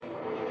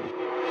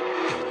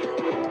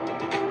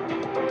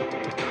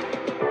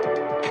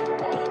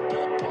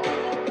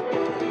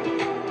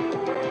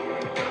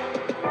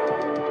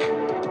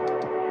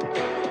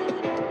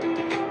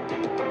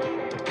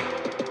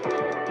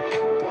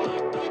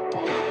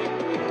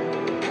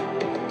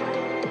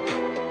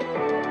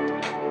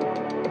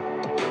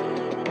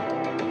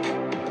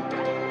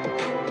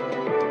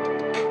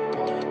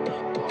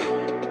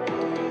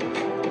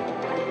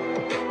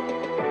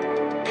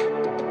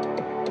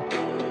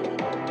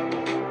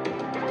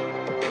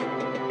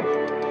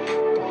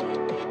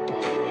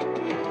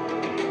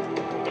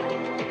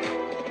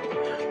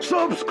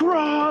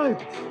Subscribe!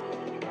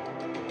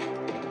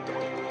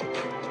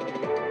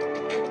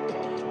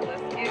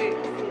 Let's get it.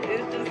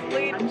 It's just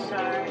lead. I'm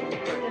sorry.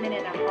 Living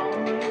in a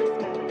home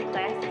smooth.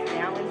 Class is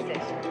now in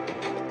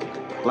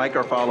session. Like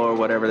or follow or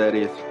whatever that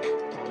is.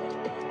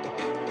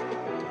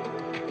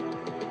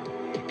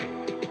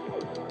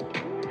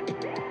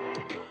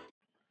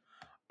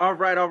 All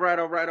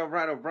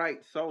right.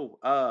 So,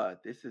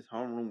 this is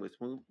Homeroom with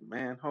Smooth.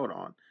 Man, hold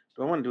on.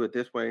 Do I want to do it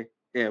this way?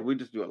 Yeah, we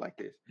just do it like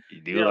this.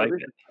 You do like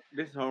this, it?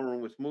 This is Homeroom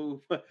with Smooth.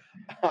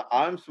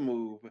 I'm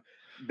Smooth.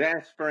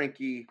 That's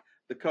Frankie,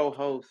 the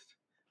co-host,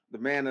 the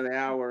man of the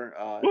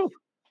hour.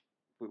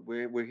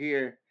 We're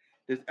here.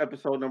 This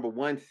episode number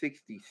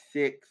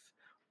 166.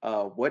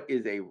 What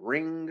is a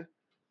ring?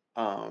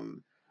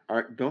 Don't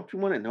you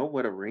want to know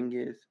what a ring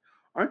is?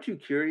 Aren't you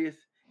curious?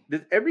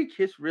 Does every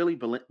kiss really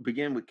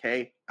begin with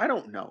K? I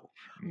don't know.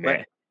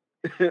 Man.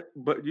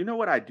 But you know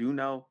what I do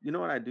know?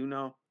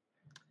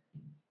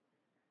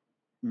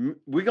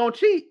 We're going to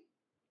cheat.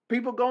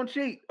 People going to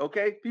cheat,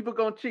 okay? People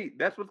going to cheat.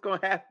 That's what's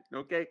going to happen,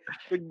 okay?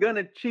 They're going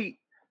to cheat,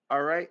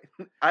 all right?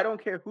 I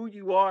don't care who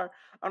you are.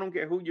 I don't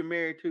care who you're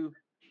married to.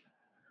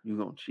 You're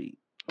going to cheat,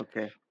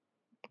 okay?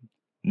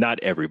 Not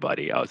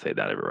everybody. I would say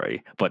not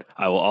everybody. But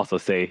I will also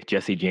say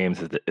Jesse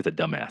James is a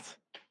dumbass.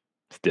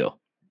 Still.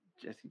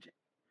 Jesse James.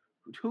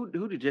 Who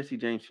did Jesse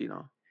James cheat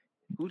on?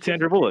 Who's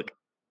Sandra Bullock.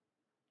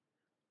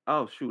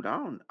 Oh shoot, I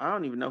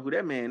don't even know who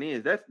that man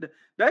is.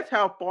 That's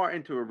how far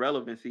into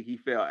irrelevancy he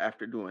fell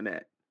after doing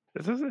that.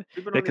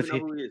 People don't even know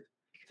who he is.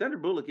 Sandra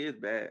Bullock is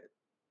bad.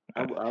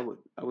 I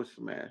would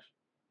smash.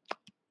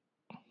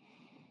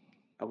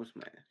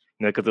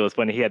 No, because it was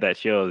funny. He had that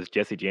show.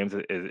 Jesse James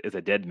is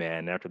a dead man.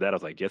 And after that, I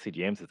was like, Jesse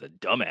James is a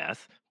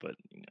dumbass. But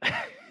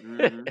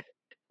mm-hmm.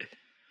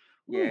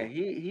 Yeah,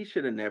 he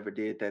should have never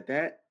did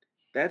that.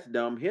 That's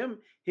dumb. Him,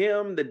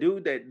 the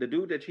dude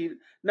that cheated.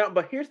 No,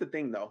 but here's the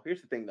thing though.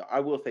 I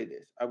will say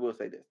this.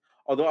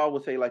 Although I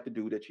will say like the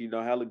dude that cheated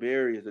on Halle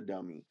Berry is a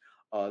dummy.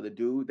 The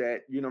dude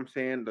that, you know what I'm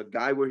saying, the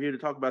guy we're here to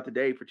talk about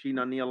today for cheating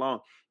on Nia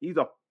Long, he's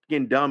a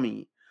fucking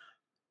dummy.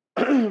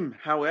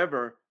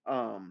 However,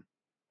 I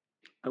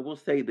will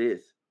say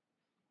this.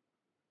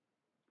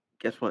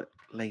 Guess what,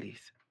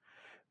 ladies?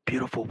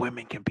 Beautiful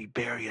women can be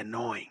very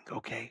annoying,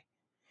 okay?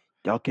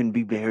 Y'all can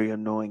be very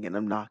annoying and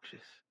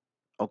obnoxious,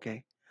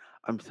 okay?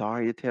 I'm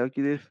sorry to tell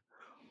you this,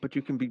 but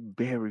you can be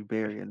very,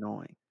 very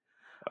annoying.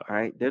 All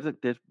right. There's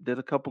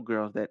a couple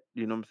girls that,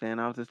 you know what I'm saying?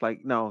 I was just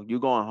like, no, you're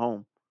going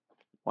home.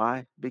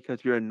 Why?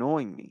 Because you're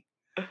annoying me.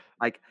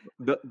 Like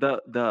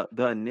the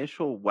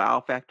initial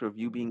wow factor of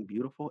you being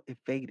beautiful, it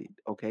faded.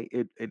 Okay.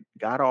 It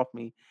got off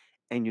me.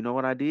 And you know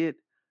what I did?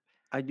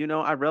 I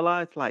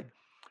realized like,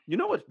 you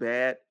know what's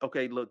bad?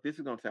 Okay, look, this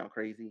is gonna sound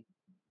crazy.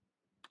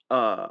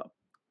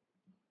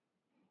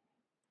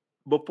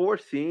 Before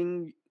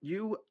seeing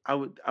you, I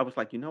was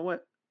like, you know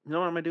what? You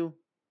know what I'm gonna do?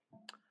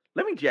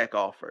 Let me jack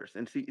off first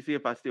and see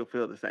if I still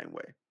feel the same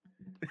way.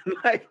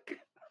 like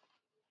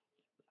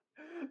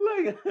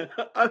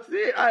I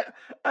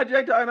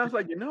jacked off and I was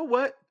like, you know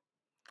what?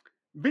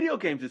 Video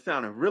games is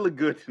sounding really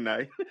good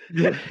tonight.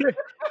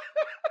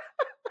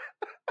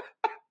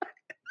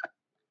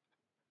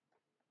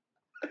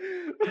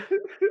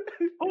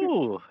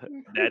 Oh,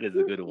 that is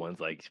a good one.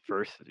 Like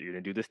first, you're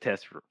gonna do this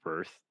test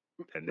first,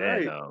 and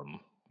then Right.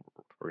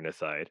 we're gonna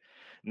decide.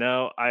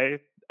 No, I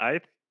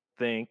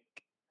think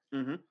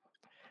Mm-hmm.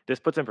 this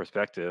puts in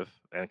perspective,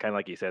 and kind of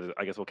like you said,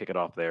 I guess we'll kick it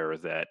off there.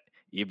 Is that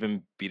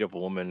even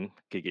beautiful women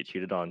could get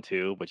cheated on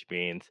too, which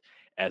means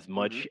as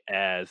much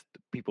as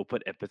people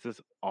put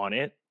emphasis on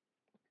it,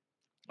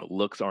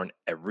 looks aren't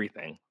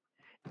everything,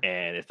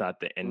 and it's not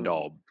the end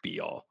all be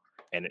all.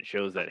 And it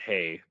shows that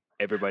hey,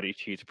 everybody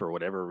cheats for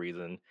whatever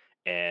reason,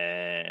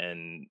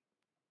 and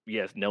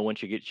yes, no one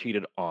should get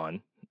cheated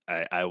on.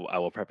 I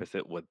will preface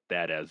it with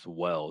that as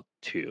well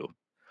too.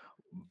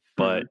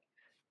 But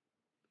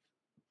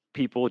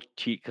people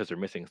cheat because they're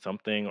missing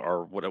something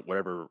or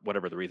whatever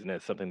the reason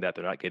is, something that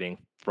they're not getting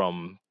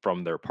from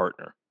their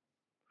partner.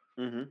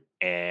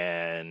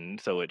 And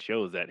so it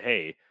shows that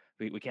hey,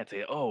 we can't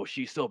say oh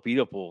she's so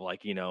beautiful,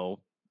 like the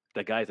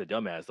guy's a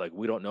dumbass, like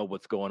we don't know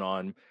what's going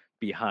on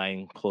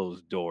behind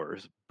closed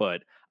doors.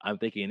 But I'm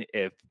thinking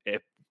if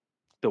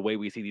the way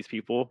we see these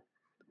people,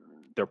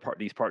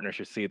 these partners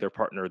should see their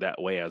partner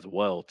that way as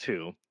well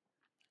too.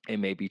 It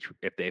may be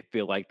if they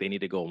feel like they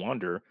need to go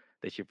wander,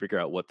 they should figure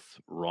out what's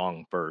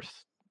wrong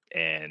first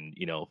and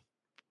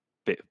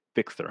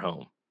fix their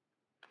home.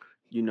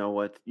 You know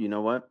what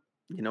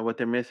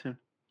they're missing?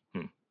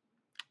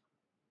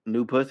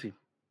 New pussy.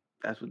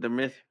 That's what they're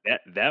missing.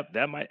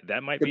 That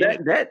might be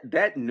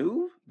that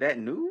new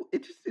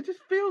it just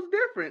feels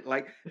different.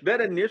 Like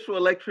that initial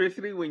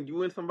electricity when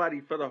you and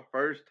somebody for the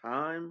first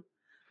time,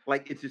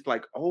 like it's just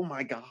like, oh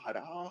my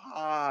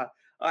god,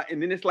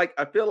 and then it's like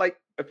I feel like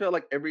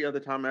every other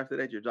time after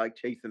that you're like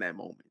chasing that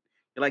moment.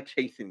 You're like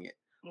chasing it.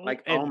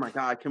 Like, oh my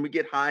god, can we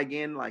get high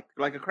again? Like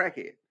a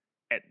crackhead.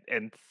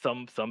 And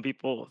some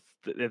people,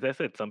 as I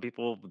said, some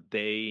people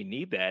they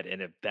need that,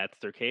 and if that's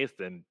their case,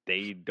 then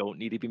they don't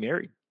need to be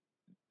married.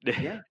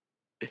 Yeah.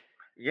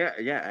 Yeah,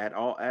 yeah, at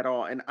all.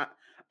 And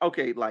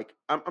okay, like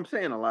I'm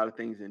saying a lot of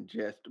things in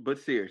jest, but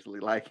seriously,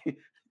 like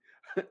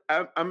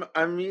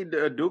I mean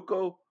the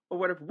Duco or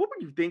whatever. What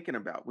were you thinking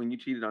about when you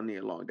cheated on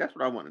Nia Long? That's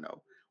what I want to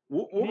know.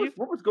 He's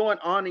What was going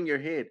on in your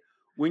head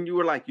when you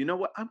were like, you know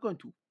what, I'm going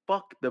to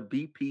fuck the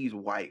BP's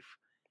wife,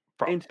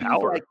 and she's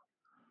like, power.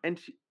 and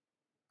she,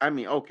 I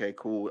mean, okay,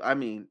 cool. I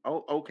mean,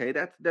 oh, okay,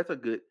 that's a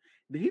good.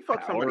 Did he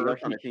fuck somebody Power. else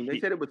on the team? They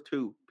said it was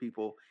two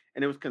people,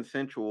 and it was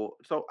consensual.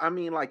 So I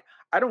mean, like,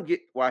 I don't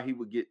get why he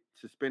would get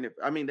suspended.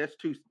 I mean, that's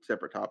two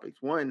separate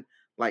topics. One,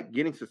 like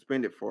getting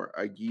suspended for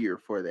a year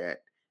for that.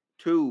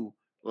 Two,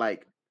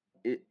 like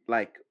it,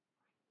 like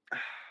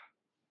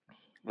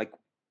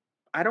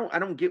I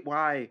don't get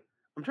why.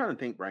 I'm trying to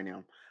think right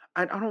now.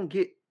 I don't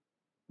get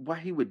why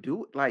he would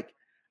do it. Like,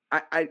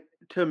 I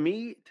to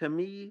me,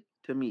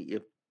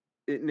 if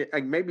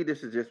like maybe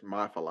this is just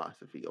my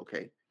philosophy,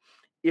 okay?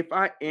 If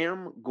I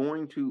am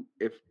going to,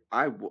 if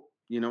I will,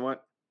 you know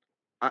what?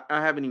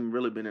 I haven't even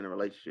really been in a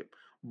relationship,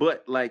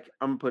 but like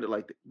I'm gonna put it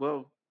like,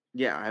 well,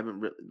 yeah, I haven't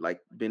really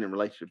like been in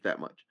relationships that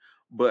much,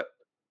 but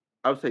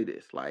I would say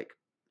this, like,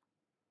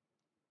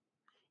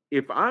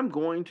 if I'm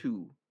going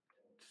to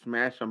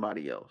smash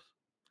somebody else,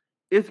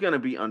 it's gonna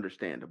be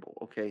understandable,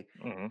 okay?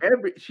 Hmm.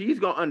 She's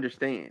gonna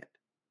understand.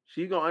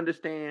 She's gonna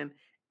understand.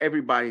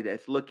 Everybody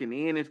that's looking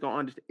in is gonna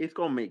understand. It's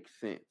gonna make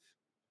sense.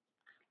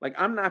 Like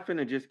I'm not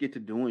finna just get to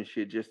doing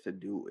shit just to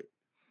do it.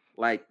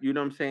 Like you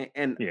know what I'm saying?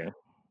 And Yeah.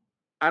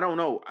 I don't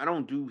know. I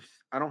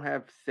don't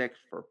have sex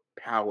for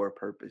power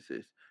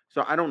purposes.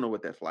 So I don't know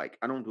what that's like.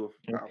 I don't do it for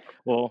Yeah. power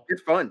purposes. Well,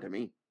 It's fun to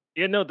me.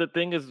 the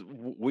thing is,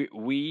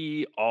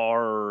 we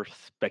are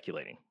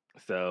speculating,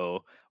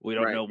 so we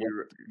don't Right. know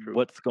You're true.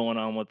 what's going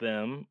on with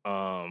them.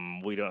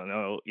 We don't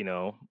know.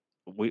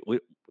 We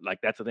like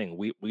that's the thing.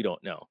 We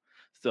don't know.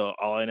 So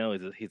all I know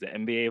is that he's an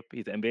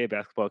NBA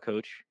basketball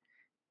coach.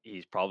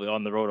 He's probably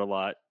on the road a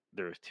lot.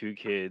 There's two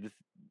kids.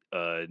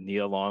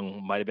 Nia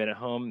Long might have been at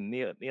home.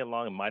 Nia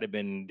Long might have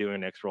been doing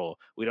an next role.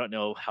 We don't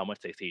know how much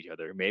they see each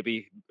other.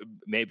 Maybe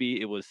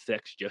it was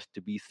sex just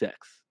to be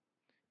sex.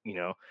 You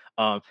know,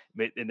 and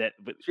that,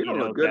 but She don't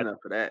look good that.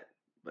 enough for that.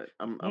 But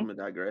I'm gonna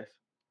digress.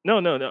 No,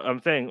 no, no. I'm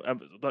saying,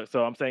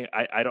 so I'm saying,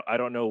 I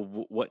don't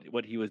know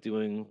what he was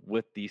doing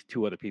with these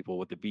two other people,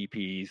 with the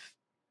BPs,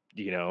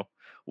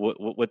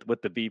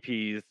 with the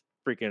BP's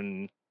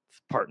freaking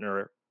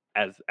partner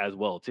as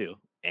well too,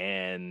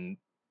 and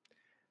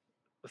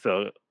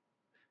so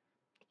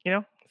you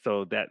know,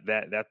 so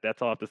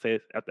that's all I have to say.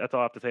 That's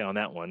all I have to say on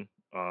that one.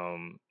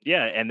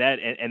 Yeah, and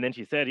then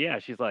she said, yeah,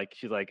 she's like,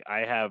 I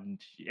have, and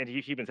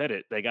she even said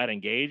it. They got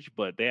engaged,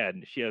 but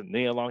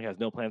Nia Long has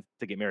no plans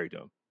to get married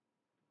to him.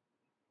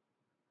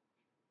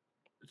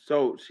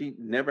 So she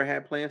never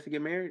had plans to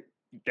get married?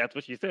 That's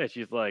what she said.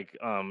 She's like,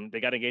 they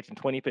got engaged in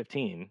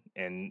 2015,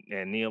 and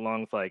Nia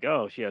Long's like,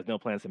 oh, she has no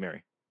plans to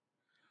marry.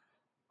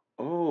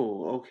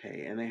 Oh,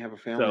 okay. And they have a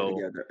family So,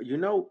 together. You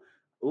know,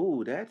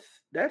 ooh,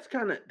 that's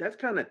kind of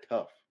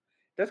tough.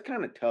 That's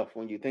kind of tough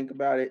when you think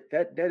about it.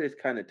 That is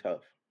kind of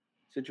tough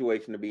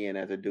situation to be in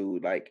as a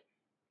dude. Like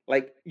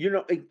you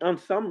know, on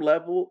some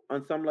level,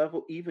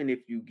 even if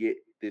you get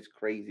this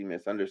crazy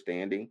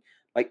misunderstanding,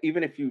 like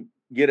even if you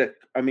get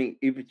I mean,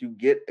 even if you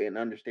get an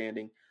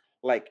understanding,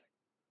 like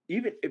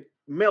even if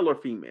male or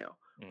female,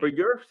 for mm,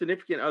 your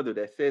significant other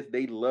that says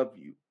they love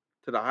you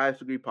to the highest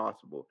degree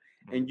possible,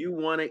 mm, and you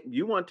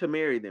want to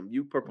marry them,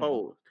 you mm,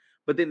 propose,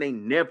 but then they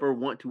never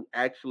want to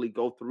actually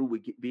go through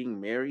with being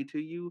married to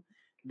you.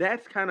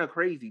 That's kind of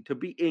crazy to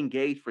be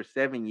engaged for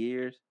 7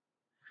 years.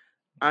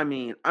 I mm,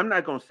 mean, I'm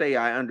not gonna say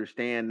I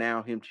understand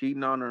now him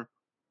cheating on her,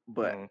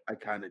 but mm. I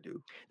kind of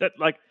do. That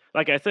like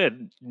I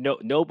said,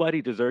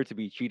 nobody deserves to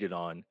be cheated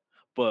on,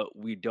 but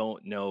we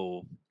don't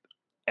know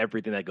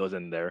everything that goes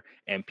in there,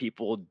 and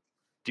people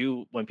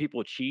do when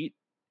people cheat.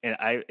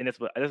 And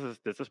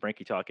this is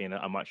Frankie talking.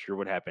 I'm not sure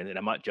what happened, and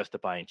I'm not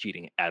justifying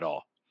cheating at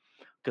all.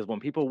 Because when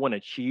people want to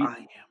cheat I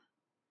am.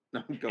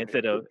 No, go ahead.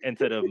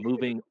 instead of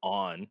moving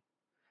on,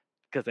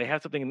 because they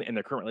have something in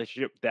their current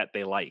relationship that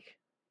they like,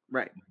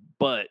 Right.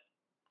 but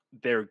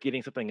they're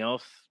getting something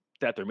else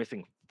that they're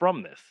missing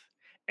from this,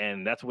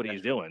 and that's what That's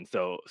he's true. doing.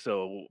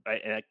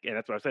 And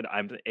that's what I said.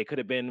 It could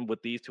have been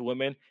with these two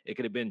women. It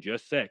could have been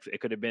just sex.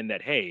 It could have been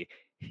that, hey,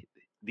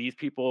 these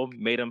people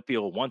made him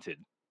feel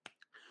wanted.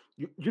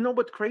 You know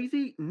what's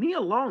crazy? Nia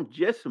Long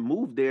just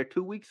moved there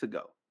 2 weeks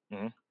ago.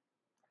 Mhm.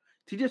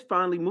 She just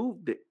finally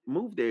moved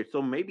there.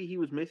 So maybe he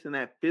was missing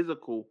that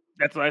physical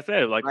That's what I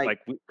said. like Like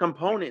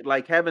component,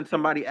 like having yeah.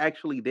 somebody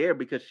actually there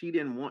because she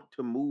didn't want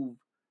to move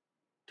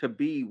to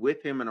be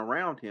with him and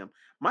around him.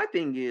 My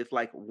thing is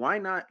like, why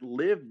not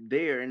live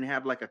there and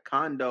have like a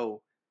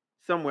condo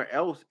somewhere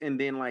else and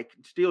then like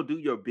still do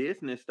your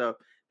business stuff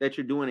that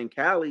you're doing in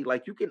Cali?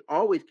 Like you can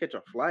always catch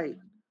a flight.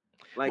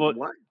 Like Well,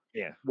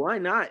 yeah. why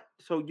not?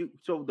 So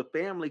the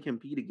family can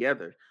be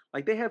together.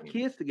 Like they have Mhm.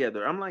 kids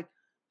together. I'm like,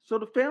 so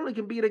the family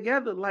can be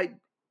together. Like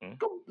Mhm.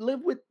 go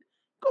live with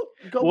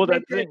go Well,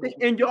 make that's the that thing. thing.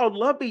 And y'all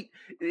love it.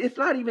 It's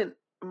not even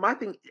my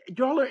thing.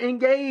 Y'all are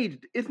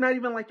engaged. It's not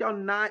even like y'all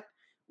not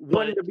wanting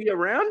but to be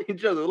around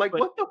each other. Like, but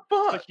what the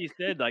but fuck? she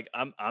said like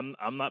I'm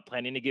not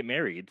planning to get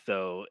married.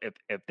 So if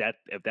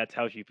that's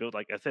how she feels,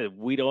 like I said,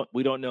 we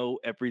don't know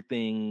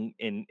everything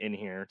in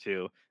here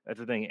too. That's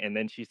the thing. And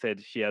then she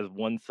said she has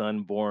one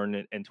son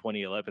born in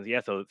 2011.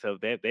 Yeah, so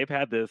they've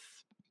had this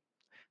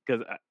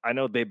because I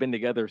know they've been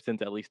together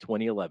since at least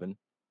 2011.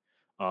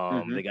 They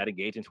Mhm. got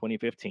engaged in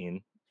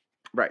 2015,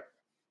 Right.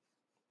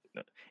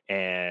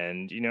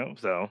 and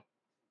so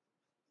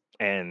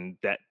and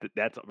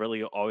that's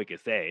really all we could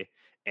say.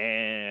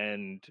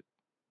 And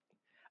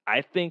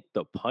I think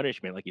the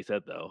punishment, like you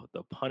said, though,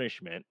 the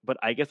punishment. But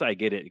I guess I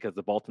get it because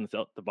the Boston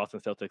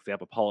Celtics, they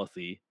have a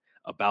policy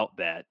about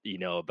that,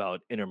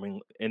 about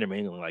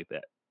intermingling like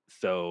that.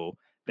 So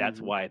that's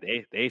Mhm. why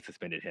they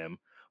suspended him.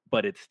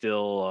 But it's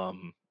still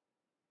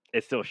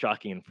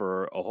shocking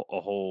for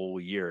a whole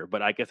year.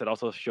 But I guess it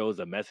also shows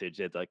a message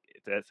that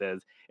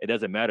says it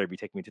doesn't matter if you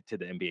take me to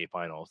the NBA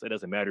Finals. It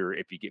doesn't matter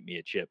if you get me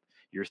a chip.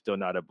 You're still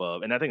not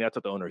above. And I think that's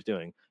what the owner is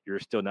doing. You're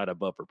still not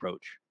above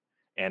reproach.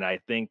 And I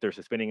think they're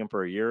suspending him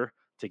for a year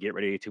to get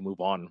ready to move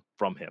on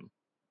from him.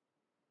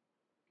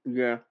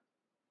 Yeah.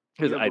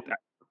 Because Yeah, but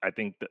I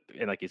think that,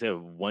 and like you said,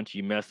 once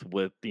you mess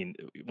with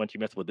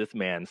this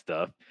man's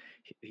stuff,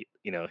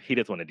 he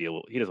doesn't want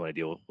to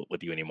deal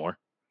with you anymore.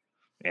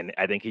 And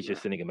I think he's yeah.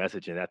 just sending a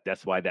message, and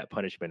that's why that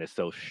punishment is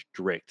so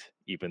strict,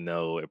 even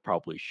though it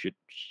probably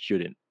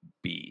shouldn't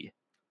be.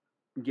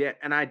 Yeah,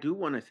 and I do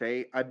want to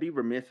say I'd be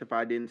remiss if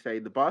I didn't say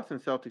the Boston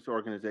Celtics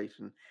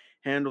organization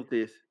handled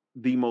this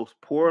the most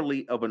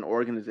poorly of an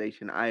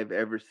organization I have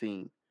ever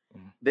seen.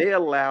 Mhm, They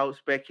allowed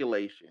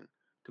speculation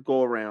to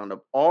go around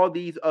of all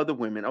these other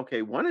women.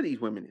 Okay, one of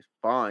these women is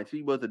fine.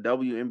 She was a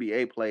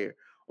WNBA player.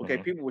 Okay, mhm,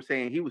 people were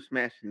saying he was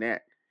smashing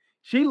that.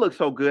 She looked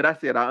so good. I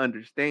said, I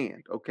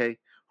understand. Okay.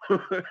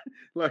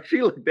 Like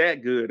she looked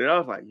that good. And I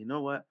was like, you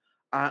know what?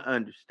 I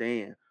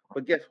understand.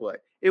 But guess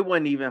what? It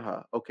wasn't even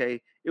her.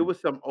 Okay. It was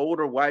some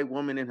older white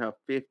woman in her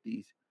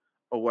 50s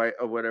or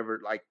whatever,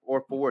 like,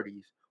 or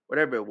 40s,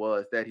 whatever it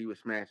was that he was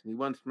smashing. He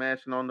wasn't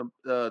smashing on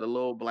the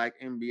little black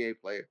NBA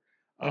player,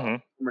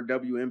 mhm, former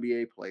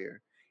WNBA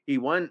player. He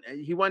won.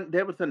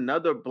 There was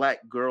another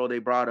black girl they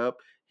brought up.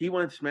 He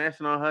wasn't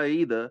smashing on her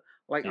either.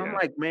 Like I'm yeah.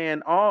 like,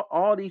 man,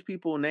 all these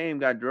people name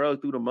got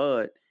drugged through the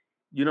mud.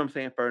 You know what I'm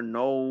saying? For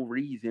no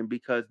reason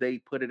because they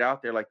put it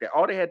out there like that.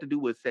 All they had to do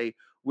was say,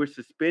 we're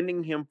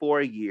suspending him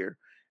for a year,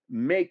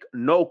 make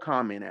no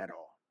comment at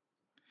all.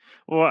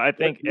 Well, I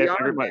But think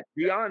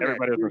beyond that,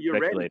 everybody was you're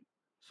ready. speculate.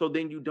 So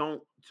you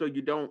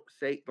don't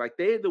say like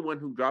they're the one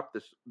who dropped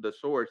the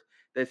source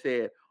that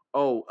said,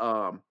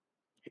 oh,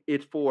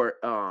 it's for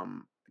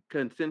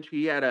consent.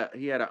 He had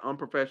an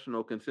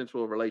unprofessional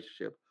consensual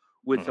relationship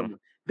with Hmm. someone.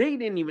 They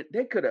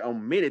could have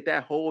omitted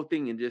that whole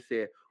thing and just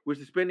said we're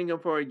suspending him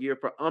for a year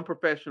for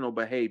unprofessional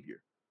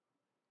behavior.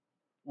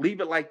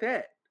 Leave it like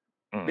that.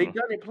 They've Hmm.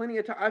 done it plenty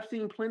of time. I've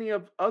seen plenty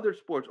of other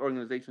sports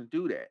organizations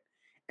do that.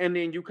 And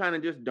then you kind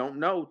of just don't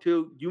know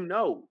till you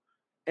know.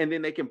 And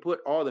then they can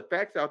put all the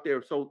facts out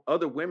there so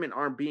other women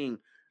aren't being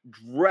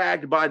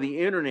dragged by the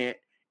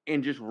internet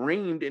and just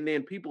reamed. And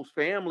then people's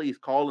families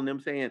calling them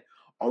saying,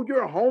 oh,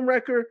 you're a home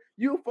wrecker.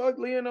 You fuck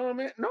Leon,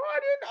 man. No, I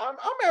didn't.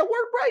 I'm at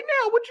work right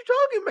now. What you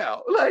talking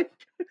about?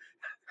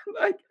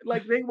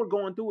 Like they were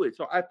going through it.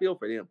 So I feel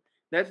for them.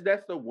 That's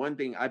the one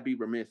thing I'd be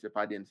remiss if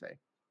I didn't say.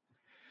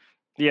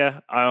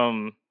 Yeah.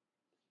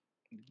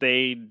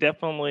 They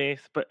definitely.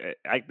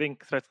 I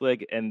think, especially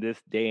like in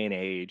this day and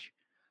age,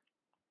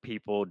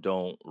 people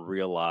don't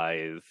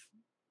realize,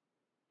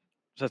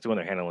 especially when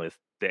they're handling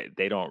this,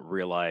 they don't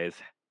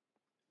realize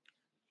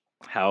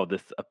how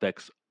this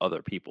affects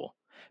other people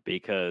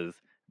because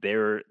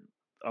they're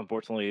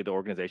unfortunately the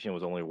organization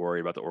was only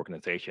worried about the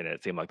organization, and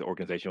it seemed like the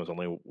organization was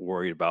only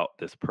worried about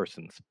this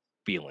person's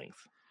feelings.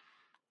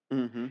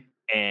 Mm-hmm.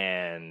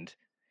 And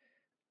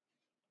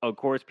of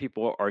course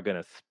people are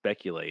going to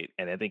speculate,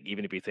 and I think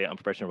even if you say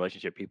unprofessional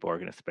relationship, people are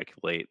going to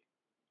speculate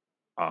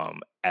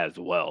as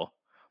well.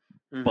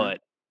 Mm-hmm.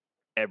 But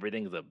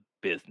everything's a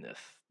business,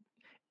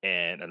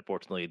 and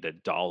unfortunately the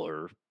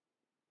dollar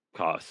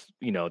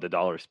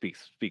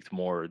speaks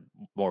more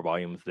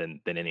volumes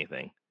than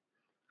anything.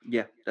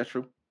 Yeah, that's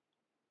true.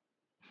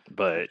 That's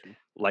But true.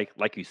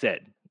 like you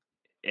said,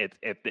 it's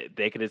if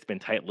they could have just been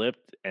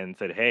tight-lipped and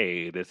said,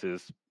 "Hey, this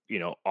is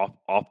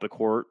off the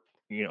court,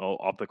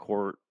 off the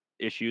court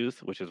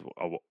issues, which is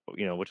why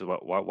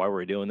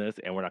we're doing this,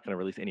 and we're not going to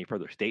release any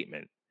further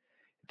statement."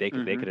 They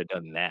Mm-hmm. could have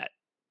done that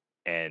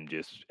and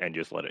just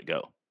let it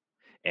go.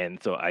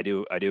 And so I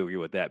do agree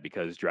with that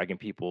because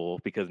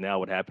now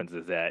what happens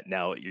is that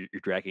now you're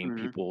dragging Mm-hmm.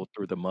 people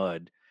through the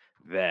mud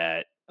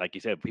that, like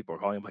you said, people are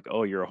calling like,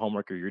 oh, you're a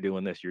homeworker, you're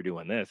doing this,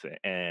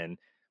 and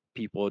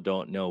people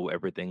don't know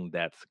everything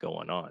that's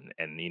going on.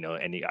 And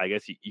I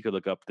guess you could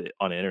look up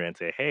on the internet and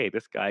say, hey,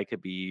 this guy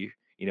could be,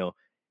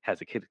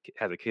 has a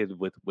kid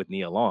with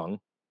Nia Long,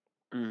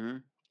 Mm-hmm.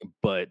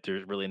 but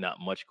there's really not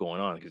much going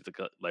on because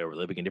they were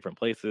living in different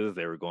places.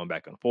 They were going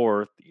back and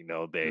forth.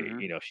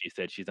 Mm-hmm. She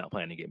said she's not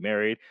planning to get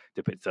married.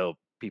 So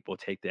people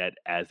take that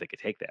as they could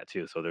take that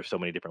too. So there's so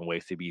many different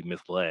ways to be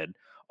misled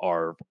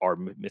or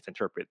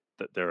misinterpret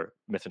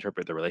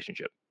the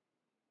relationship.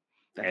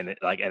 That's And right.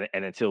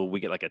 and until we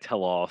get like a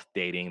tell all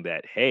stating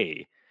that,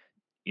 hey,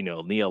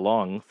 Nia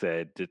Long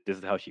said this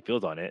is how she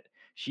feels on it,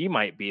 she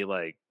might be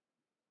like,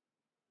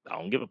 I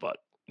don't give a fuck.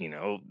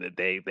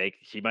 That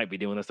she might be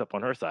doing this stuff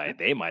on her side.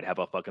 They might have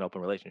a fucking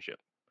open relationship.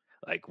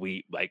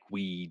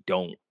 We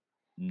don't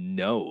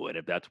know, and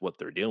if that's what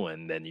they're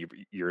doing, then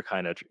you're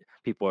kind of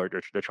people are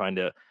they're trying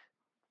to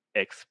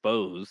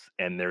expose,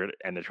 and they're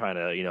trying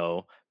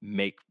to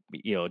make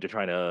they're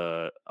trying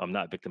to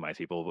not victimize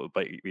people,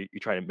 but you're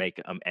trying to make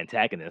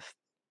antagonists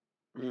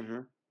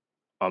Mm-hmm.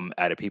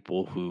 out of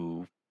people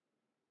who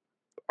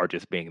are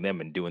just being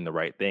them and doing the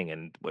right thing,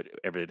 and what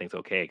everything's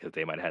okay because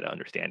they might have had an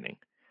understanding.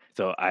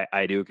 So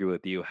I do agree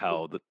with you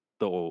how the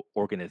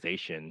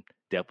organization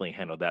definitely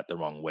handled that the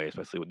wrong way,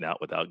 especially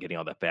without getting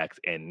all the facts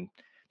and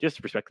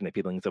just respecting the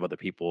feelings of other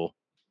people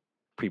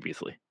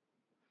previously.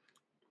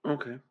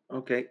 Okay.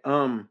 Okay.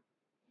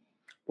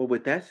 Well,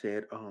 with that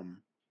said,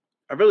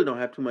 I really don't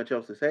have too much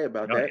else to say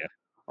about Oh that. yeah.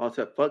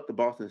 Also, fuck the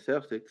Boston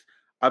Celtics.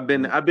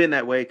 Mm. I've been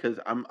that way because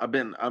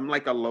I'm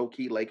like a low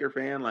key Laker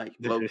fan, like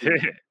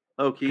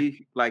low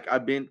key. Like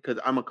I've been because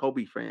I'm a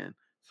Kobe fan,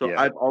 so Yeah.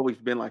 I've always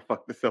been like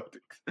fuck the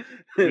Celtics.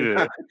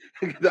 Yeah.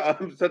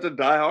 I'm such a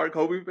diehard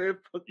Kobe fan.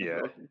 Fuck the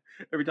Yeah. Celtics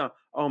every time.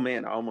 Oh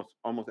man, I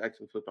almost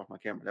actually flipped off my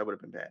camera. That would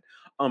have been bad.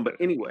 But Yeah.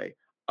 anyway,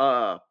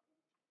 uh,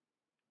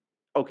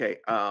 okay,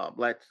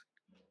 let's.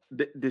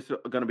 This is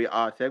gonna be an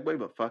odd segue,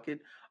 but fuck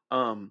it.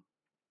 Um,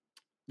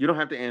 you don't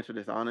have to answer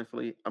this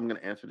honestly. I'm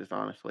gonna answer this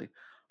honestly.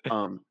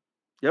 Um,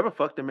 you ever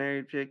fucked a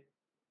married chick?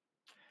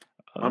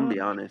 I'm gonna Uh, be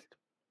honest.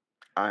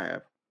 I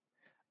have.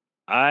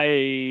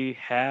 I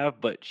have,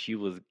 but she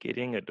was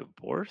getting a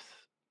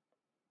divorce.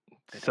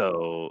 That don't.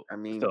 So I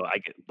so mean, I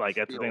get like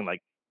that's the thing. still.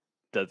 Like,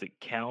 does it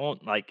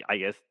count? Like, I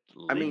guess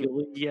I mean,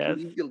 legally, yes.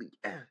 legally.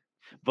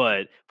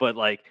 But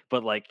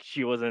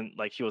she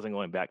wasn't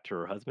going back to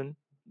her husband.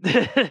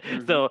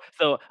 Hmm.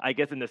 So I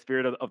guess in the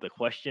spirit of the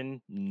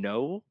question,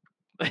 no.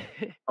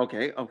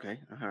 Okay. Okay.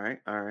 All right.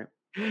 All right.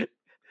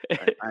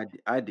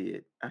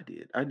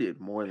 I did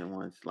more than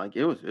once. Like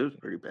it was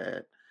pretty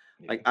bad.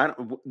 Like Yeah, I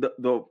don't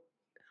the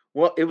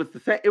well, it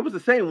was the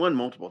same one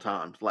multiple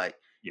times.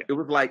 yeah, It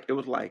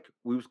was like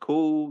we was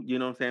cool, you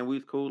know what I'm saying? We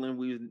was cool and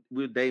we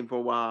was dating for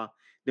a while.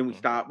 Then we mm,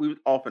 stopped. We was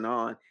off and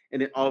on.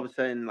 And then all mm, of a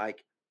sudden,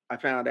 like I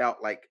found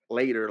out like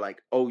later,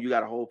 like, oh, you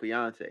got a whole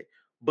fiance.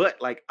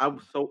 But like I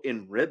was so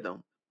in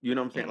rhythm, you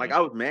know what I'm saying? Like mm,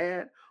 I was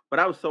mad, but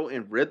I was so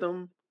in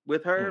rhythm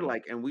with her, mm,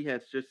 like, and we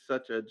had just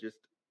such a just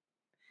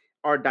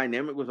our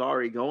dynamic was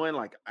already going.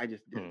 Like I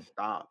just didn't mm,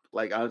 stop.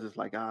 Like I was just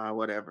like,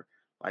 whatever.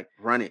 Like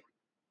run it,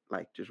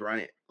 like just run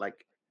it,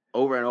 like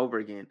over and over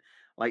again.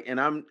 Like, and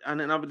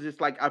then I was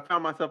just like, I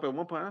found myself at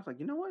one point. I was like,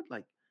 you know what?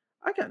 Like,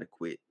 I gotta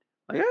quit.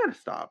 Like, I gotta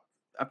stop.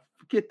 I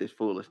forget this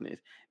foolishness.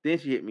 Then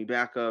she hit me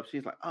back up.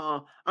 She's like,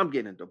 "Oh, I'm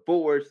getting a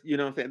divorce." You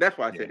know what I'm saying? That's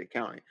why I yeah, said it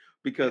counted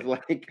because yeah,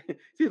 like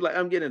she's like,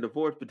 "I'm getting a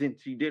divorce," but then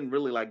she didn't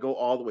really like go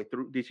all the way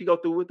through. Did she go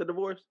through with the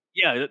divorce?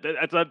 yeah.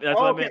 That's what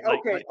I Okay, meant.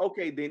 okay,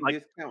 okay. Then Like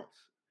this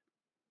counts.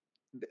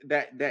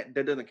 That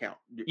doesn't count.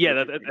 Yeah,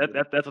 What you're saying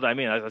doesn't. that's what I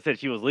mean. As I said,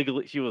 she was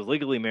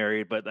legally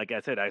married, but like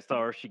I said, I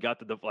saw her. She got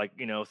like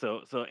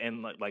so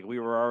and like we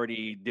were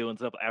already doing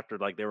stuff after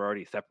like they were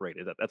already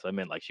separated. That's what I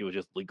meant. Like she was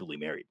just legally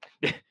married.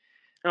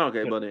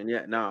 Okay, but then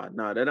yeah, nah,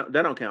 that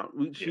don't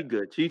count. She Yeah,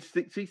 good. She's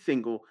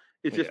single.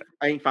 It's just yeah,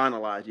 ain't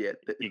finalized yet.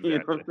 You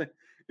know what exactly. I'm saying?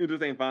 It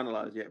just ain't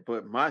finalized yet.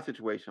 But my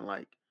situation,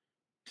 like,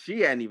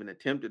 she hadn't even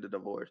attempted a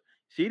divorce.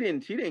 She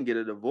didn't get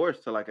a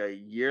divorce till like a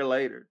year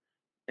later.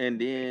 And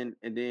then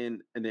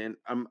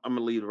I'm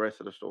gonna leave the rest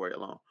of the story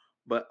alone.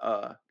 But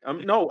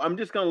I'm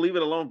just gonna leave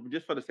it alone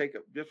just for the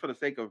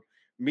sake of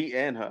me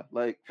and her.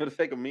 Like for the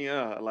sake of me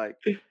and her. Like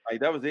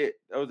that was it.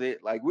 That was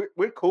it. Like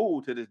we're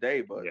cool to this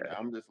day, but Yeah.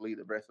 I'm just leave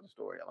the rest of the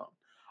story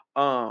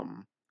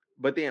alone.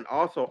 But then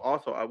also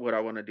what I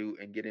want to do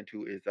and get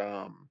into is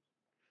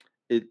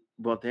it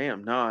well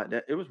damn nah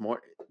that it was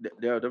more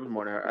there was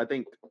more than her. I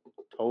think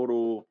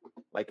total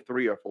like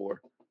three or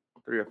four.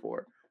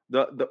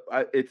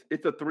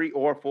 It's a three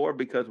or four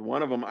because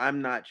one of them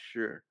I'm not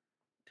sure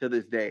to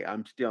this day.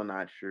 I'm still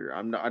not sure.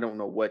 I don't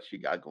know what she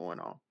got going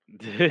on,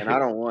 and I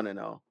don't want to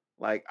know.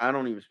 Like I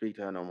don't even speak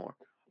to her no more.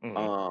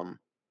 Mhm, Um,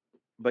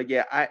 but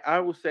yeah, I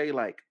will say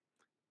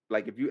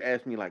like if you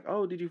ask me like,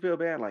 oh, did you feel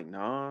bad? Like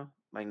nah.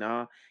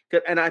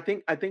 And I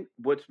think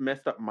what's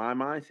messed up my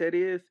mindset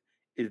is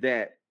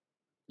that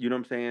you know what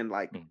I'm saying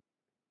like mm,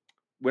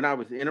 when I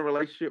was in a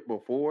relationship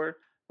before,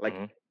 like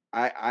mhm.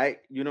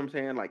 you know what I'm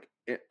saying? Like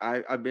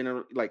I've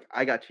been like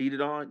I got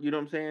cheated on, you know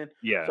what I'm saying?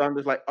 So Yeah. I'm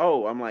just like,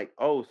 I'm like,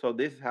 so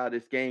this is how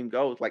this game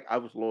goes. Like I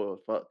was loyal as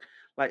fuck.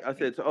 Like I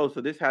said, so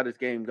this is how this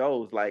game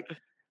goes.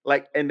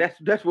 And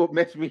that's what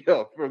messed me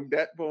up from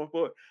that point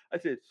forward. I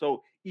said,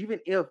 so even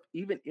if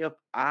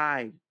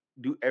I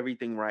do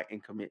everything right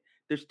and commit,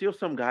 there's still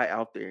some guy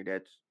out there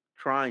that's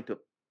trying to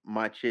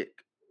my chick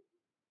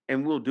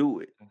and will do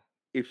it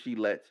if she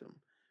lets him.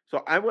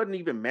 So I wasn't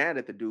even mad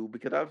at the dude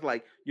because I was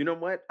like, you know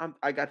what?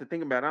 I got to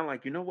think about it. I'm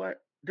like, you know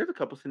what? There's a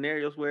couple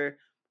scenarios where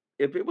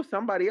if it was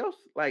somebody else,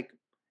 like,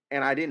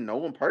 and I didn't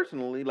know him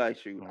personally, like,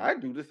 shoot, Mhm. I'd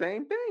do the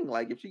same thing.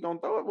 Like, if she gonna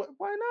throw it,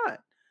 why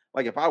not?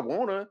 Like, if I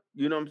want her,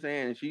 you know what I'm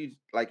saying? And she's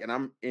like, and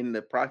I'm in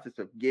the process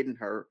of getting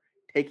her,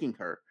 taking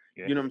her,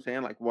 Yeah. you know what I'm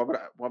saying? Like, why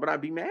would I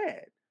be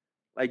mad?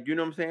 Like, you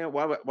know what I'm saying?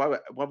 Why would,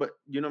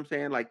 you know what I'm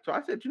saying? Like, so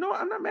I said, you know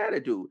what? I'm not mad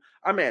at dude.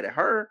 I'm mad at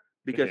her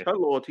because Yeah. her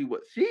loyalty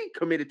was she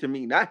committed to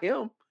me, not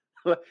him.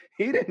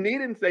 he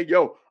didn't say,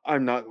 yo,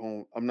 I'm not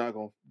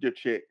gonna get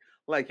chick.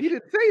 Like he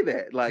didn't say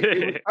that. Like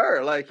it was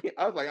her. Like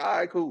I was like, all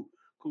right, cool,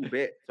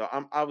 bet. So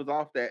I was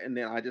off that, and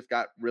then I just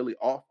got really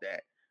off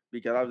that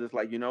because I was just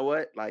like, you know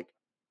what? Like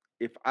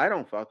if I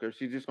don't fuck her,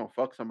 she's just gonna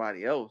fuck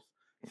somebody else.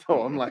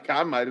 So I'm Mhm. like,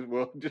 I might as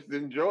well just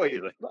enjoy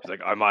it. She's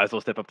like, I might as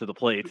well step up to the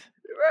plate.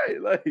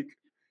 Right? Like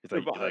It's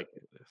if like, I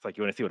it's like,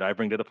 you want to see what I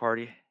bring to the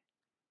party?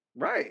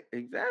 right,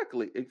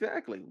 exactly.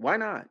 Why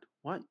not?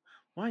 Why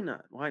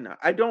not? Why not?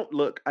 I don't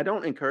look. I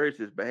don't encourage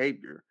this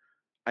behavior.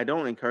 I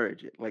don't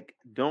encourage it. Like,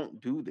 don't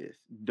do this.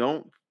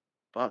 Don't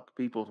fuck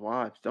people's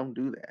wives. Don't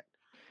do that.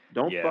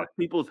 Don't Yeah. fuck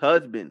people's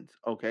husbands.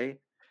 Okay,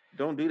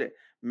 don't do that.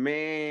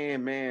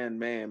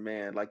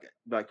 Man. Like,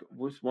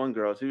 this one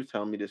girl, she was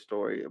telling me this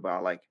story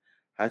about like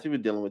how she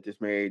was dealing with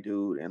this married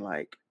dude, and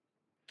like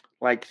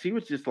she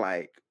was just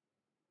like,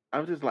 I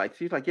was just like,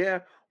 she's like, yeah,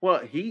 well,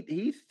 he's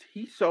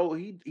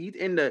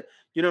in the,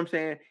 you know what I'm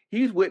saying?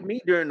 He's with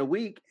me during the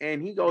week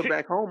and he goes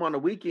back home on the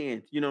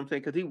weekends, you know what I'm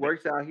saying? Because he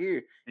works out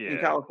here in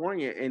Yeah.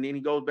 California and then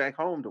he goes back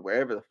home to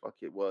wherever the fuck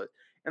it was.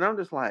 And I'm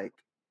just like,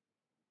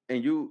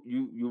 and you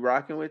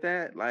rocking with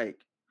that? Like,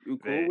 you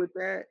cool They, with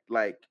that?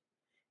 Like,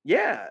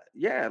 yeah,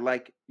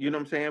 like, you know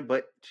what I'm saying?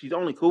 But she's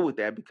only cool with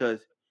that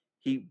because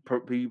he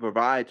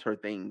provides her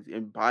things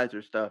and buys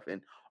her stuff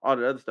and all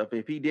the other stuff.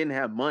 If he didn't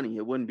have money,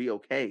 it wouldn't be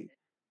okay.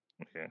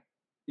 yeah.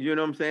 You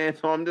know what I'm saying?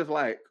 So I'm just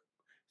like,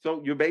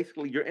 so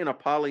you're in a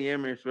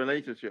polyamorous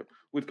relationship,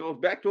 which goes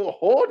back to a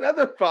whole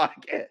nother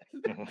podcast.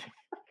 Mhm.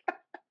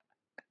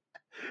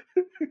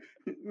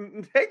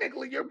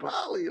 Technically, you're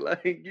poly,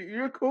 like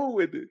you're cool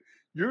with it.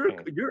 You're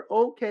Yeah. you're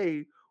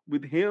okay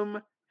with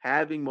him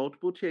having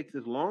multiple chicks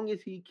as long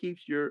as he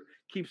keeps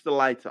the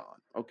lights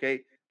on. Okay,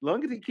 as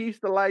long as he keeps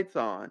the lights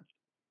on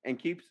and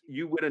keeps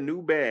you with a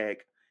new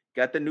bag,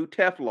 got the new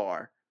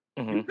Teflar,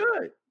 you Mhm.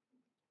 good.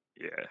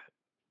 Yeah.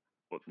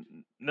 Well,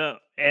 no,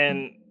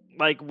 and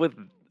like with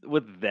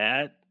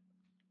that,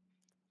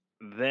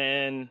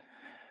 then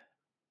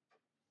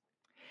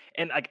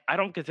and like I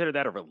don't consider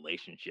that a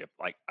relationship.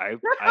 Like I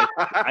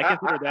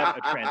consider that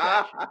a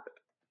transaction.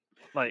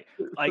 Like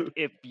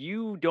if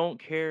you don't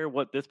care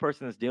what this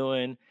person is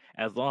doing,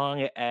 as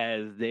long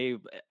as they,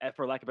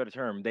 for lack of a better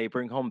term, they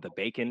bring home the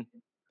bacon,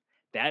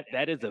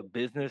 that is a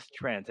business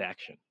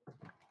transaction.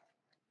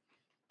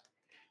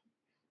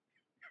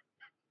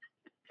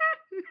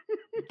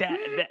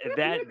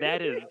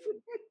 That is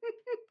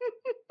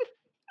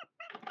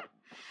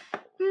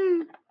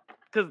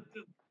because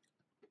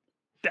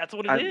that's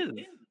what it I is.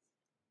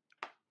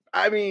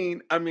 I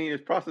mean,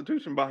 it's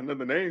prostitution by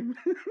another name.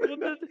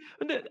 Well,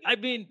 I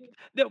mean,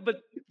 no,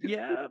 but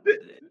yeah,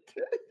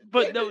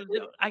 but no,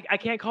 I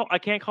can't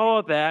call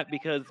it that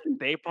because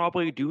they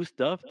probably do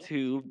stuff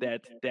too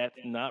that's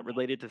not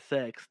related to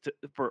sex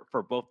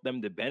for both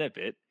them to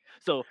benefit.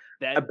 So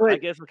that I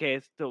but guess okay,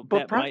 so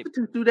but that might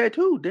prostitutes do that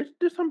too.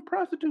 There's some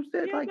prostitutes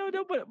that yeah like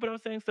no but I'm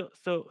saying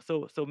so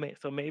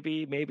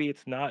maybe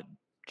it's not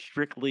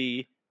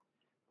strictly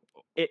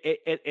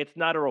it's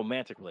not a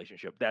romantic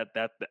relationship.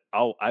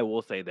 I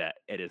will say that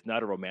it is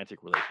not a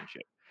romantic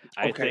relationship.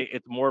 I okay. say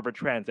it's more of a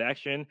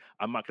transaction.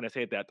 I'm not going to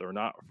say that they're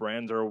not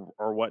friends or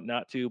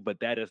whatnot too, but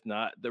that is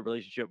not the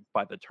relationship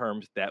by the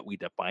terms that we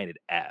define it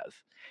as.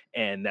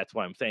 And that's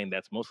why I'm saying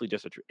that's mostly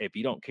just if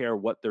you don't care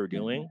what they're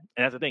doing,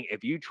 and that's the thing.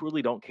 If you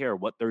truly don't care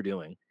what they're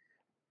doing,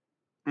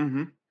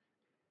 Mhm.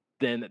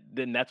 then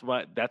that's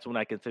when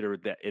I consider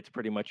that it's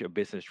pretty much a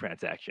business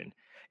transaction.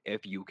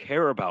 If you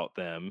care about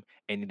them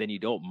and then you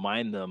don't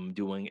mind them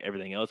doing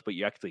everything else, but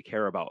you actually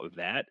care about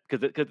that,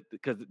 because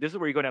this is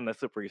where you go down the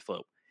slippery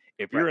slope.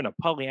 If you're Right. in a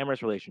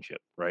polyamorous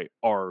relationship, right,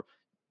 or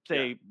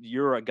Yeah. say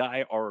you're a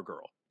guy or a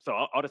girl, so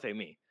I'll just say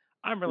me,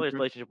 I'm in a Mhm.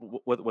 relationship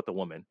with a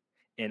woman,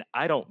 and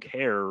I don't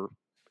care,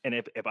 and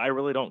if I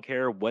really don't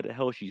care what the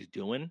hell she's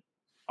doing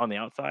on the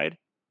outside,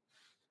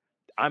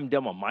 I'm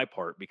dumb on my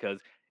part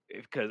because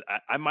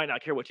I might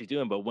not care what she's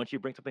doing, but once you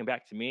bring something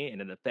back to me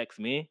and it affects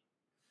me,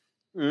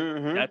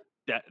 Mhm. that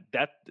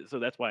so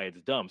that's why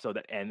it's dumb. So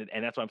that and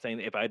that's why I'm saying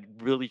if I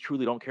really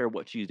truly don't care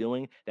what she's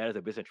doing, that is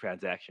a business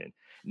transaction.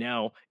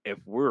 Now, if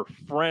we're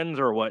friends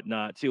or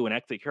whatnot too, and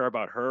actually care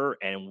about her,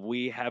 and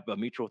we have a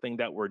mutual thing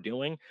that we're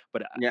doing,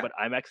 Yeah. but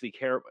I actually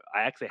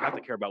have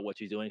to care about what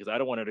she's doing because I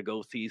don't want her to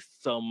go see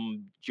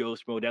some Joe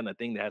Schmo down the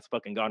thing that has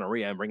fucking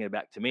gonorrhea and bring it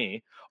back to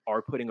me,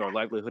 or putting our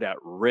livelihood at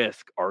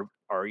risk, or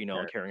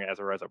Right. caring as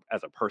her as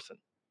a person.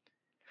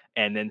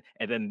 And then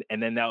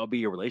that would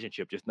be a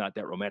relationship, just not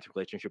that romantic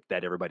relationship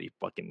that everybody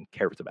fucking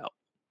cares about.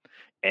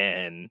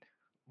 And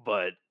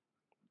but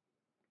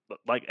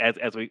like as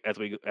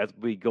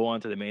we go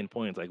on to the main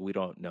points, like we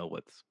don't know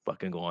what's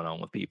fucking going on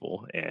with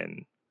people,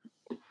 and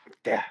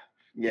Yeah,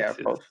 yeah.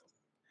 it's Folks,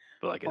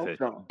 but like I folks said,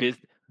 don't. biz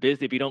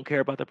if you don't care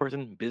about the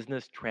person,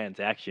 business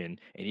transaction,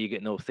 and you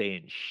get no say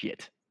in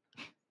shit.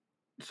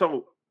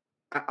 So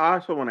I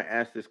also want to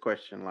ask this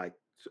question, like,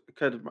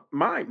 because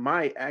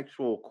my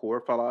actual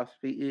core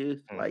philosophy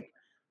is Mm, like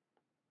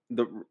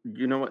the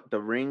you know what, the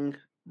ring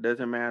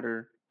doesn't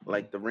matter.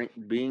 Like the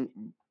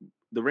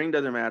ring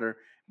doesn't matter.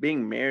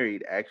 Being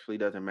married actually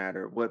doesn't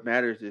matter. What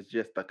matters is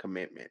just the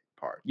commitment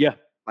part. yeah.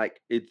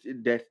 Like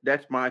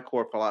that's my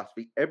core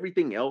philosophy.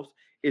 Everything else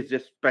is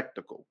just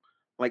spectacle.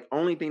 Like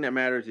only thing that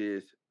matters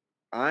is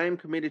I'm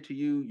committed to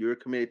you, you're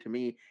committed to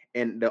me,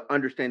 and the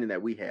understanding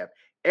that we have.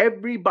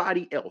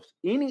 Everybody else,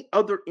 any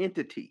other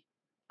entity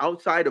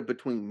outside of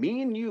between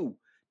me and you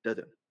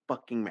doesn't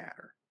fucking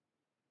matter.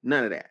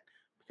 None of that.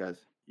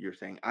 Because you're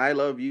saying I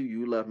love you,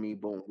 you love me,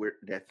 boom.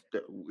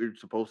 We're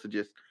supposed to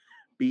just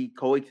be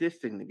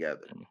coexisting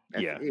together.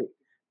 That's Yeah. it.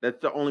 That's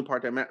the only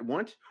part that matters.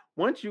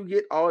 Once you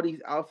get all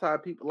these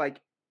outside people like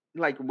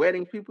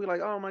weddings, people are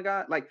like, oh my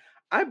God. Like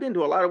I've been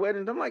to a lot of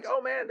weddings. I'm like,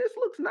 oh man, this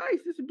looks nice.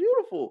 This is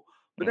beautiful.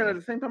 But then Mm, at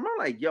the same time, I'm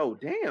like, yo,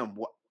 damn,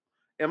 what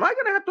am I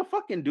gonna have to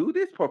fucking do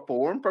this?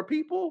 Perform for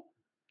people?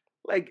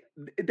 Like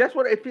that's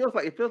what it feels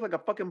like. It feels like a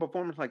fucking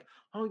performance. Like,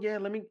 oh yeah,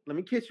 let me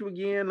kiss you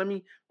again. Let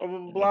me blah blah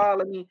blah. mm,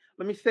 blah.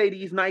 Let me say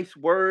these nice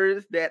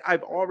words that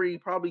I've already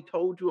probably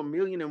told you a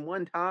million and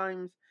one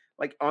times,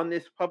 like on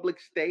this public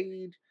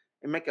stage,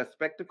 and make a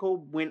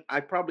spectacle when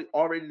I probably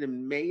already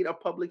done made a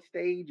public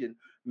stage and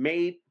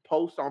made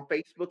posts on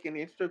Facebook and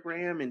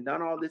Instagram and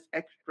done all this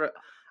extra.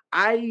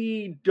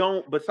 I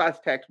don't. Besides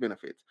tax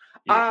benefits,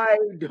 yeah. I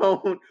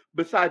don't.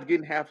 Besides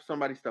getting half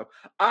somebody's stuff,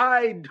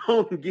 I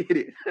don't get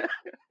it.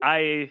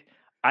 I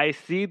I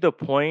see the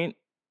point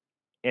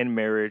in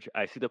marriage.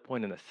 I see the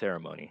point in the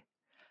ceremony.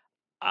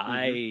 Mhm.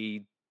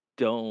 I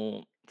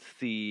don't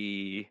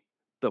see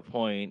the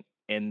point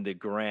in the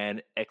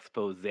grand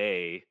expose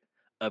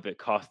of it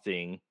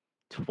costing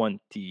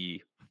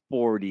 20,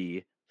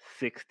 40,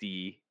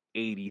 60,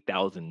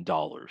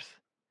 $80,000.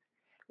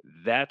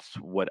 That's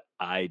what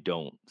I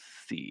don't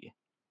see.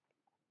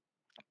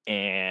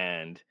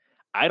 And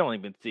I don't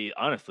even see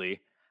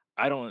honestly,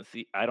 I don't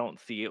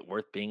see it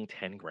worth being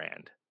 10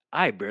 grand.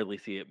 I barely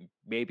see it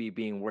maybe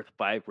being worth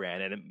 5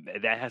 grand, and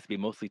that has to be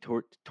mostly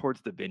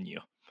towards the venue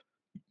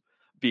Yeah.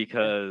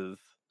 because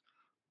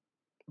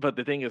but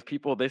the thing is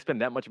people they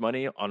spend that much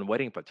money on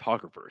wedding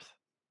photographers.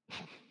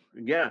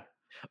 Yeah.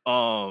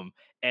 Um,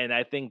 and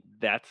I think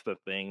that's the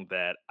thing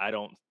that I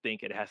don't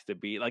think it has to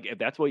be like if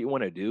that's what you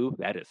want to do,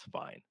 that is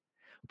fine.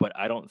 But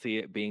I don't see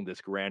it being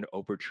this grand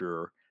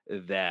overture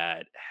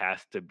that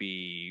has to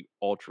be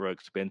ultra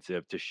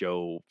expensive to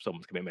show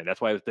someone's commitment.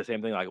 That's why it's the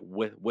same thing like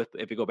with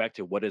if you go back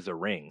to what is a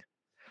ring?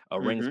 A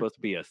ring is Mhm. supposed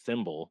to be a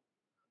symbol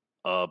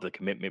of the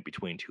commitment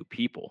between two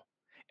people.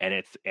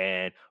 And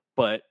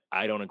but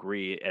I don't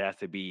agree it has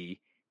to be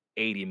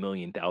 80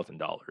 million thousand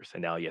dollars.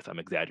 And now yes, I'm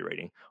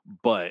exaggerating,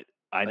 but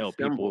I A know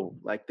people symbol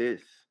like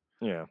this.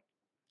 yeah.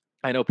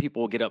 I know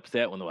people get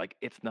upset when they're like,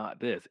 "It's not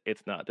this,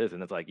 it's not this,"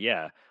 and it's like,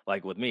 yeah,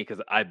 like with me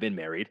because I've been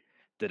married. Mhm.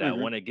 Did I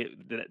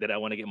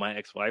want to get my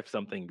ex-wife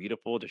something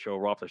beautiful to show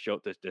her off,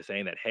 to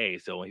saying that, hey,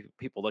 so when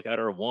people look at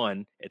her,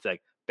 one, it's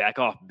like back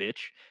off,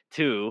 bitch.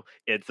 Two,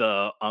 it's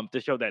to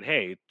show that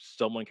hey,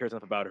 someone cares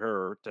enough about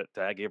her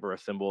to give her a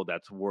symbol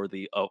that's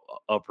worthy of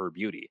her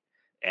beauty,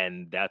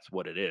 and that's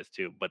what it is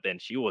too. But then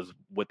she was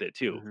with it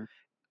too. Mhm.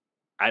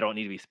 I don't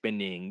need to be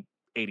spending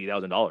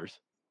 $80,000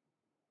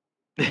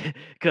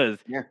 because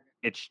Yeah.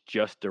 it's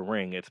just a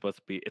ring. It's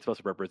supposed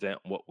to represent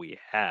what we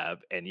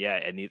have, and yeah,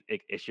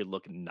 it should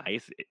look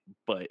nice,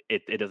 but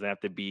it doesn't have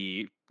to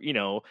be,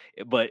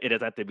 but it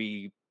doesn't have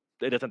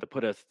to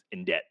put us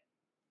in debt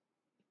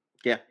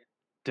Yeah.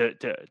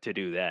 to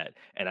do that.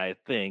 And I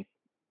think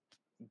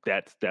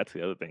that's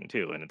the other thing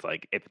too. And it's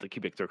like if it's a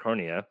cubic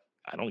zirconia,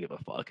 I don't give a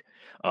fuck.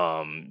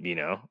 You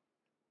know.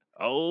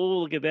 Oh,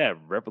 look at that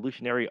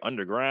revolutionary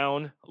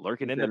underground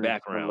lurking He's in the in the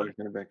background. lurk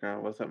in the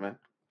background. What's up, man?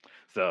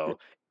 So,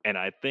 and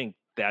I think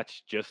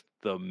that's just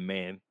the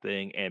main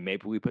thing. And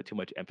maybe we put too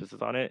much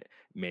emphasis on it.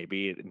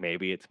 Maybe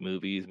it's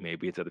movies.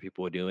 Maybe it's other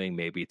people are doing.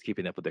 Maybe it's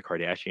keeping up with the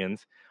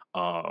Kardashians.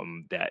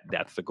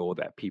 That's the goal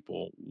that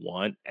people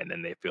want, and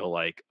then they feel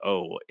like,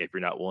 oh, if you're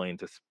not willing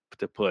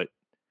to put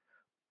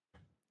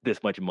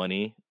this much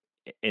money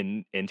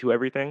into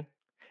everything,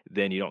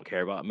 then you don't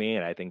care about me.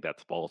 And I think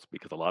that's false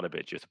because a lot of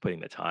it's just putting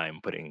the time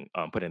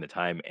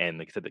and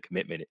like I said, the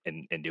commitment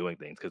in doing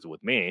things. Because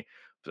with me,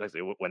 so I say,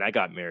 when I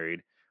got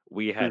married,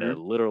 we had a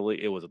Mhm.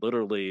 literally it was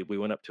literally we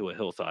went up to a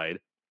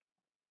hillside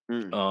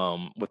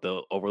Mm. with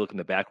the overlooking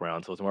the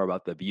background, so it's more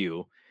about the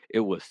view. It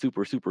was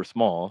super super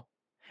small,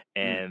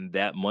 Mm. and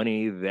that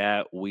money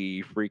that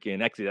we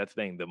freaking actually that's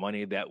the thing, the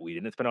money that we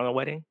didn't spend on a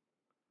wedding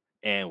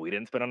and we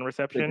didn't spend on a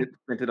reception.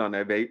 Spent it on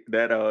that vape.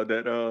 That.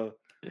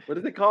 What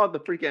is it called? The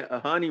freaking a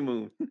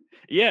honeymoon.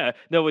 Yeah,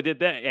 no, we did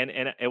that,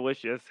 and it was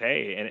just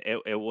hey, and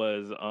it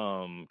was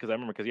because I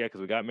remember because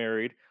we got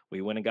married,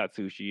 we went and got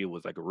sushi. It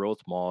was like real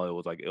small.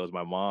 It was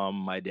my mom,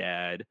 my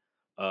dad.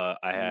 I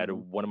had Mhm.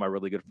 one of my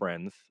really good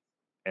friends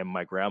and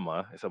my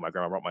grandma. So my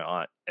grandma brought my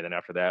aunt, and then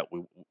after that,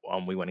 we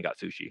went and got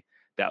sushi.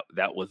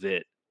 That was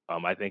it.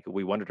 I think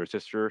we wanted her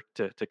sister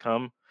to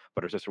come,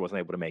 but her sister wasn't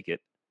able to make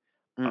it.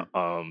 Mm,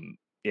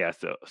 Yeah,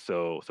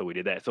 so we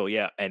did that. So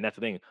yeah, and that's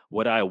the thing.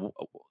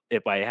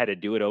 If I had to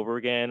do it over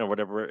again or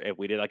whatever, if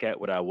we did like that,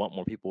 would I want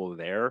more people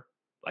there?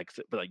 But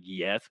like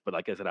yes, but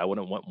like I said, I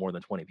wouldn't want more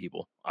than 20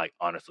 people. Like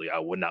honestly, I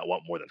would not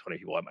want more than 20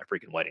 people at my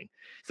freaking wedding.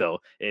 So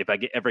if I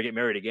ever get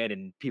married again,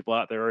 and people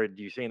out there are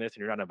you seeing this and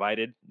you're not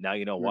invited, now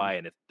you know mm, why.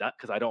 And it's not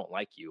because I don't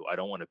like you. I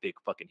don't want a big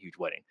fucking huge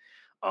wedding.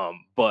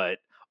 But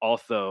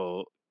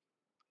also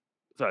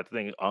so that's the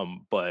thing,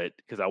 but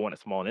because I want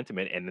it small and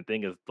intimate, and the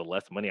thing is, the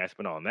less money I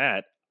spend on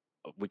that,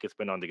 we could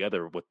spend on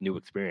together with new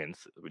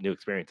experiences.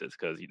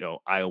 Because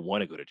I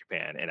want to go to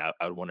Japan, and I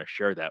would want to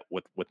share that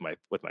with my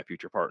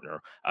future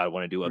partner. I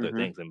want to do other mhm.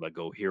 things and like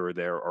go here or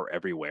there or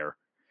everywhere,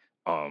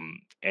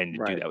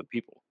 and do Right. that with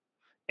people,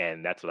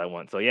 and that's what I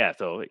want. So yeah,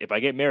 so if I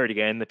get married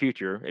again in the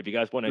future, if you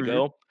guys want to Mhm.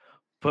 go,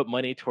 put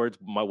money towards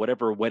my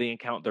whatever wedding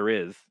account there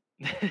is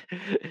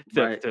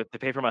Right. to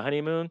pay for my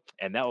honeymoon,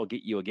 and that will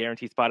get you a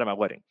guaranteed spot at my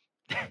wedding.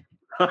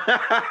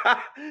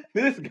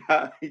 This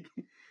guy.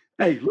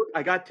 Hey, look,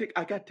 I got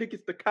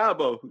tickets to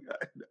Cabo.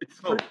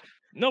 So Pretty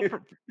no,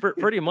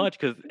 pretty much,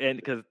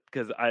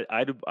 because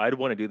I'd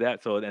wanna do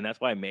that, so and that's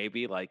why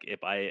maybe, like,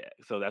 if I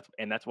so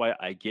that's why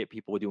I get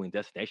people doing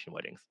destination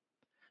weddings,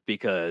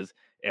 because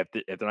if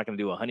they're not gonna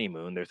do a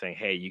honeymoon, they're saying,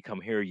 "Hey, you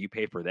come here, you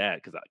pay for that,"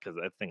 because that's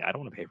the thing, I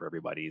don't wanna pay for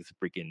everybody's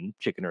freaking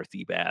chicken or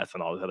sea bass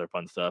and all this other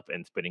fun stuff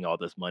and spending all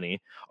this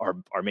money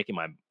or making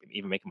my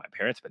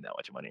parents spend that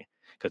much money,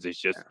 because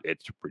yeah.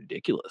 it's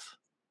ridiculous.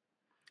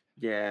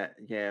 Yeah,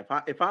 yeah.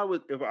 If I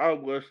was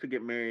to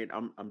get married,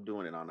 I'm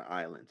doing it on an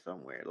island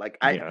somewhere. Like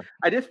Yeah.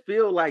 I just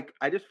feel like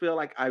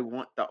I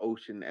want the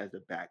ocean as a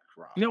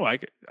backdrop. No, I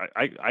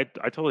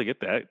totally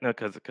get that. No,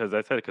 because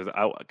I said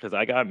because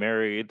I got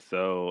married,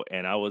 so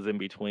and I was in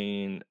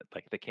between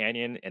like the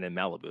canyon and in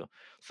Malibu.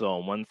 So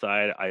on one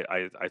side,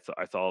 I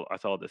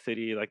saw the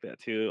city like that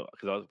too,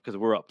 because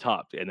we're up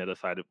top, and the other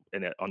side,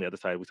 on the other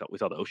side we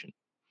saw the ocean.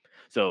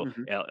 So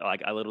Mhm.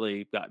 like I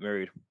literally got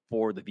married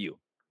for the view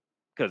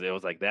because it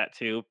was like that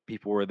too.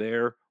 People were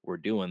there. We're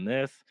doing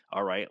this.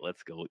 All right,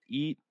 let's go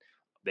eat.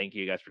 Thank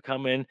you guys for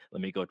coming.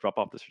 Let me go drop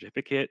off the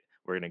certificate.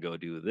 We're gonna go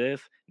do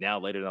this. Now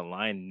later down the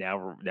line,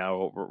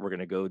 we're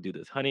gonna go do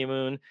this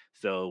honeymoon.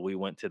 So we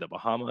went to the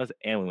Bahamas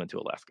and we went to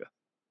Alaska.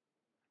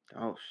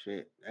 Oh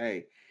shit.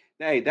 Hey,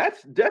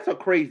 that's a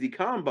crazy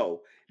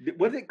combo.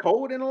 Was it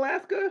cold in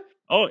Alaska?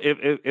 Oh,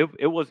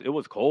 it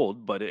was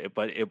cold, but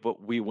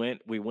we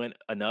went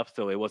enough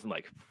so it wasn't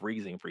like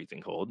freezing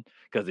cold.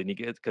 Because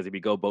if you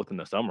go both in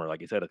the summer,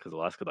 like you said, because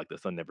Alaska like the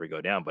sun never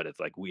go down, but it's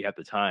like we have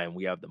the time,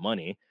 we have the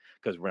money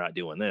because we're not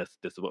doing this.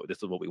 This is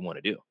what we want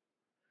to do.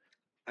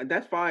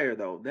 That's fire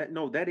though.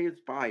 That is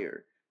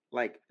fire.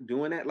 Like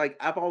doing that. Like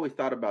I've always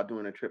thought about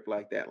doing a trip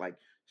like that. Like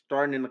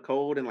starting in the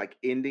cold and like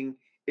ending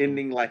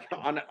like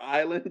on an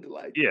island.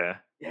 Like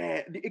Yeah.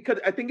 yeah, because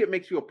I think it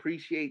makes you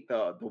appreciate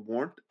the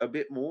warmth a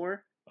bit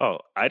more. Oh,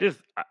 I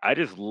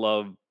just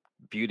love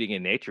beauty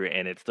in nature,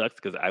 and it sucks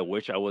because I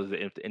wish I was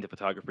into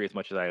photography as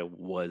much as I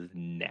was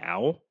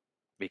now,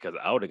 because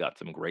I would have got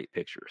some great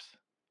pictures.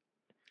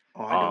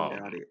 Oh, I don't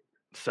doubt Um, it.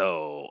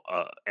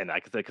 and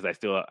like I said, because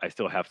I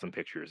still have some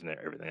pictures and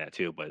everything that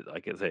too, but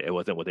like I said, it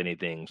wasn't with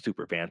anything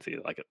super fancy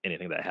like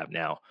anything that I have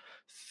now.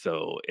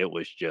 So it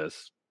was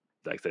just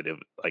like I said,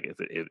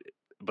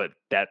 but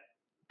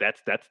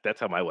that's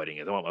how my wedding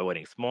is. I want my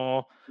wedding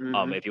small.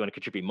 Mhm. If you want to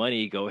contribute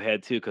money, go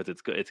ahead too, because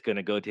it's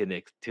gonna go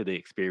to to the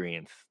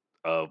experience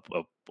of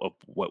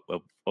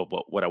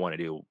what I want to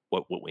do,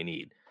 what we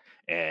need.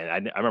 And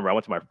I remember I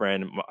went to my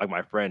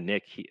friend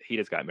Nick. He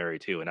just got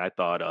married too, and I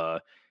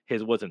thought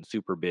his wasn't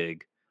super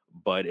big,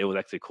 but it was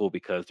actually cool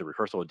because the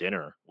rehearsal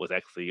dinner was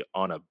actually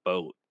on a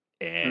boat,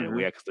 and Mhm.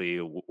 we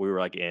were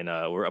like we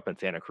were up in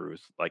Santa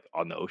Cruz, like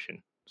on the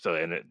ocean. So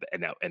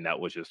and that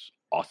was just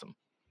awesome.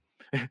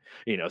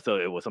 So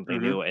it was something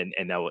new, Mhm. and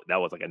that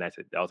was like a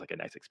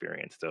nice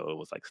experience. So it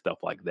was like stuff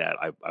like that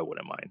I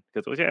wouldn't mind,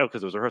 because it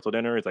was a rehearsal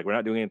dinner. It's like we're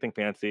not doing anything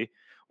fancy.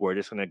 We're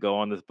just gonna go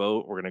on this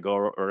boat. We're gonna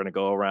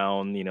go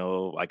around.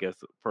 I guess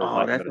for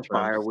Oh, lack of that's better a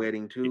fire terms,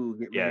 wedding too.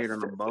 Get yeah, married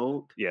on a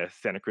boat. yeah,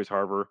 Santa Cruz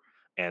Harbor,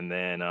 and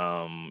then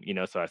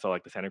so I saw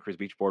like the Santa Cruz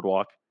Beach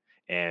Boardwalk,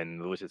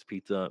 and it was just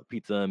pizza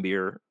and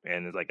beer,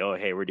 and it's like, oh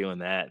hey, we're doing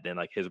that. Then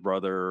like his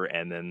brother,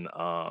 and then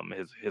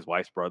his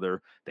wife's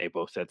brother, they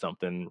both said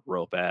something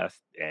real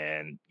fast,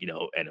 and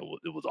and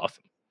it was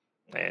awesome,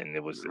 and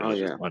it Oh was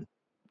just yeah. fun.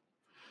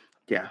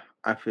 Yeah,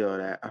 I feel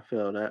that. I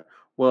feel that.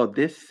 Well,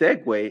 this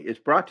segue is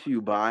brought to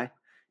you by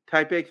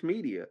Type X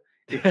Media.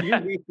 If you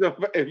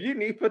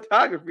need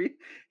photography,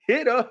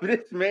 hit up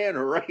this man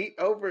right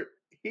over.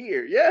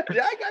 here. Yeah,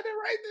 I got it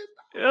right this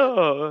time.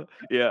 Oh,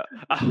 yeah.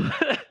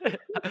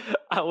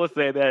 I will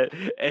say that.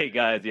 Hey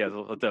guys, yeah.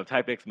 So what's up?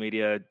 Type X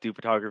Media, do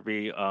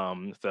photography.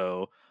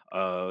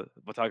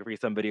 Photography,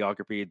 some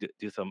videography,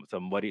 do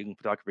some wedding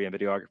photography and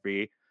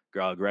videography,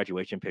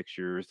 graduation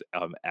pictures,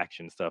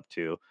 action stuff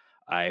too.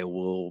 I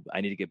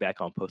need to get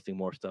back on posting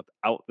more stuff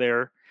out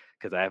there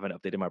because I haven't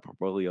updated my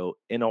portfolio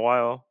in a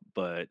while.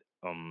 But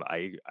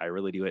I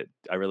really do it.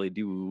 I really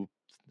do.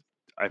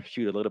 I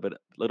shoot a little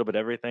bit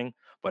everything,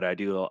 but I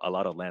do a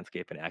lot of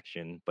landscape and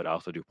action, but I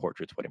also do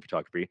portraits, wedding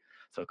photography.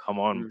 So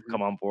Mhm.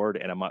 come on board,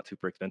 and I'm not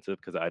super expensive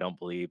because I don't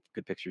believe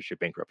good pictures should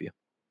bankrupt you.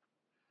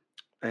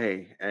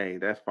 Hey,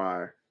 that's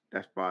fire.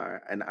 That's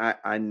fire. And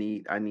I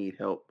need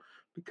help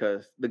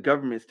because the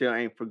government still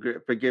ain't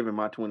forgiving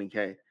my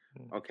 20K.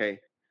 Mm, Okay.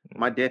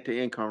 My mm, debt to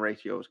income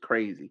ratio is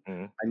crazy.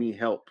 mm. I need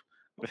help.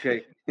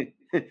 Okay.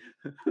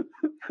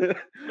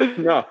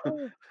 No,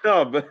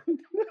 no, but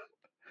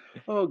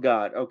oh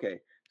God.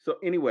 Okay. So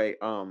anyway,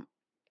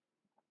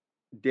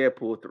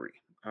 Deadpool 3.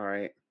 All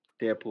right.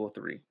 Deadpool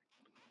 3.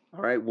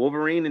 All right.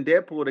 Wolverine and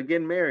Deadpool, they're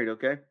getting married,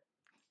 okay?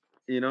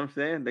 You know what I'm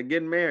saying? They're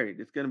getting married.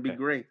 It's gonna be Okay.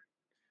 great.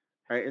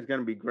 Right? It's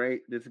gonna be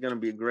great. This is gonna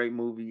be a great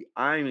movie.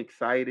 I'm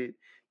excited.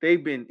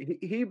 They've been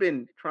he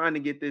been trying to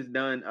get this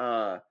done.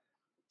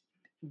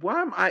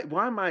 Why am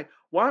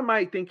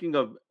I thinking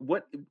of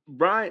what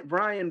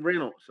Ryan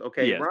Reynolds?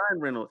 Okay, Yes. Ryan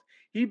Reynolds.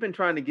 He's been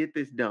trying to get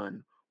this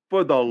done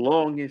for the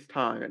longest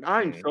time, and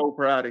I'm Mm. so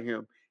proud of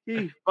him.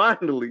 He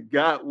finally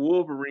got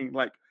Wolverine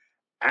like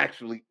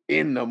actually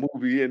in the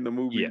movie,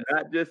 Yes.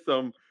 not just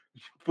some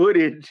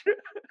footage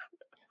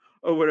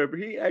or whatever.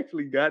 He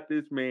actually got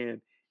this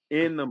man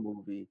in the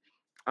movie.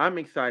 I'm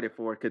excited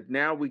for it because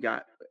now we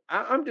got.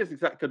 I'm just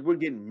excited because we're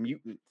getting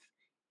mutants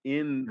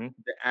in Mhm.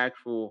 the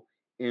actual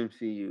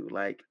MCU.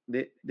 Like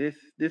this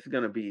is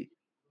gonna be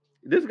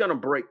this is gonna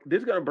break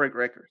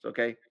records.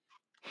 Okay,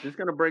 this is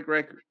gonna break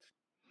records.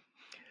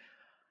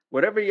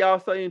 Whatever y'all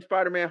say in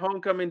Spider-Man: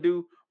 Homecoming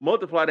do,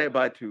 multiply that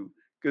by two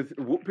because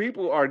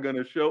people are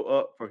gonna show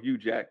up for Hugh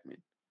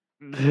Jackman.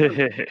 It's gonna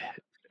be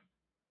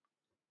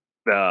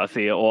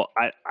See, well,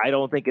 I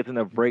don't think it's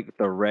gonna break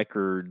the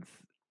records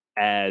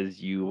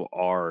as you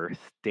are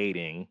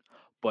stating,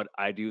 but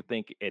I do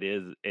think it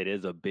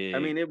is a I big.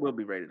 mean, it will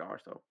be rated R.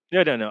 So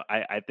No, no, no.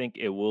 I think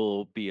it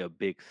will be a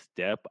big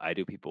step. I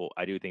do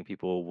think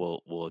people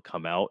will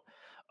come out.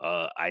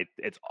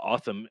 It's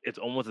awesome. It's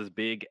almost as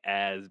big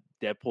as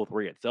Deadpool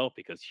 3 itself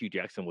because Hugh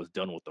Jackson was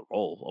done with the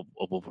role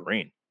of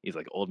Wolverine. He's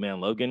like, old man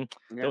Logan,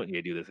 yeah, don't need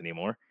to do this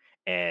anymore.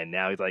 And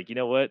now he's like, you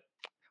know what?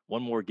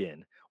 One more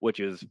again, which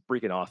is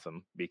freaking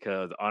awesome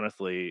because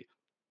honestly,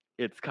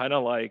 it's kind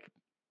of like,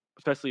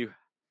 especially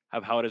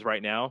have how it is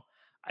right now.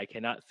 I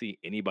cannot see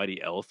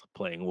anybody else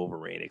playing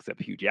Wolverine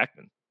except Hugh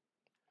Jackman.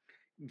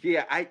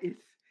 yeah.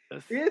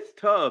 It's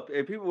tough,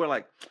 and people were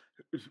like,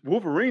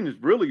 Wolverine is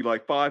really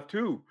like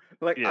 5'2".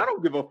 Like, I Yeah.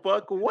 don't give a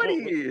fuck what he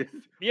Well, is.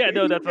 yeah,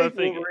 no, He that's what I was makes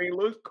thinking. Wolverine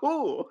looks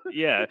cool.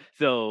 Yeah,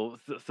 so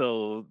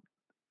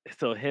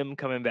him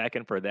coming back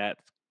in for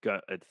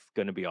it's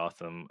gonna be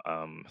awesome.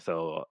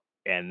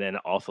 And then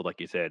also, like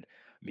you said,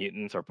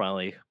 mutants are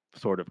finally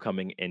sort of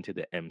coming into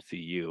the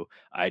MCU.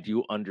 I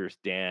do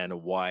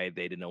understand why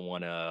they didn't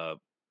want to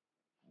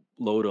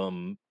load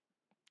them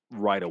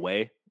right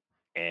away,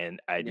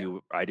 and Yeah,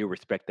 I do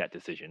respect that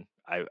decision.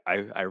 I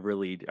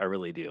really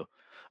do.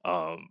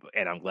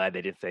 And I'm glad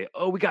they didn't say,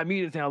 "Oh, we got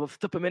mutants now. Let's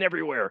stuff them in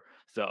everywhere."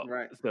 So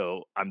right.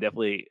 I'm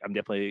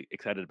definitely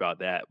excited about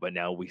that. But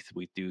now we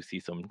do see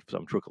some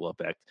trickle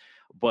effect.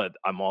 But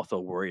I'm also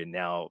worried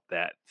now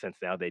that since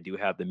now they do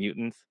have the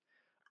mutants,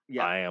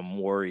 Yeah, I am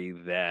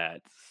worried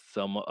that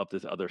some of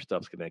this other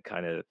stuff's gonna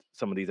kind of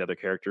some of these other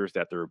characters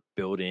that they're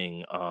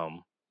building,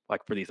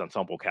 like for these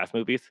ensemble cast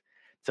movies,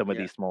 some of yeah.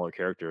 these smaller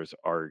characters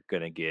are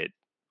gonna get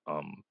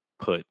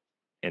put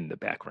in the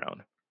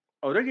background.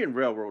 Oh, they're getting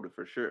railroaded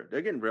for sure.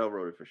 They're getting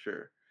railroaded for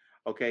sure.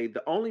 Okay,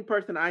 the only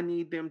person I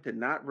need them to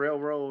not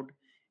railroad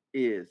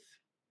is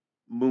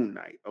Moon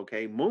Knight.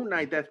 Okay, Moon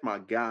Knight, Mhm, that's my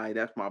guy.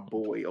 That's my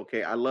boy.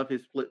 Okay, I love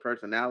his split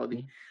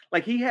personality. mhm,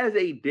 Like he has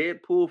a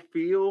Deadpool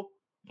feel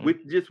mhm.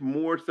 with just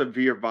more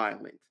severe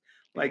violence.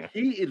 Like Yeah,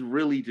 he is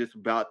really just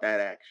about that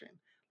action.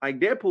 Like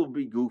Deadpool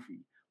be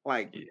goofy.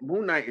 Like yeah.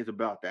 Moon Knight is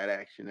about that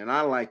action, and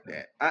I like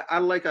that. I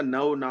like a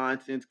no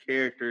nonsense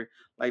character.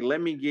 Like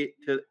let me get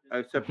to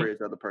except for Mhm.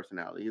 his other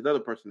personality. His other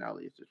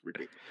personality is just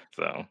ridiculous.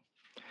 So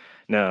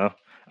no,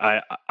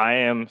 I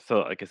am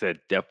so like I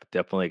said,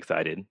 definitely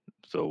excited.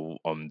 So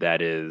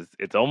that is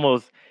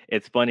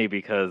it's funny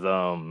because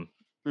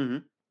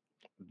Hmm.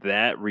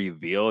 that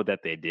reveal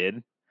that they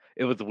did,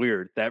 it was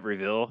weird. That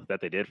reveal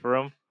that they did for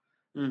him,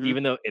 Hmm.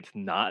 even though it's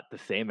not the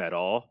same at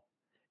all,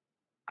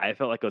 I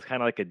felt like it was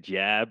kind of like a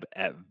jab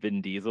at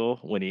Vin Diesel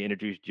when he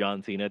introduced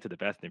John Cena to the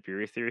Fast and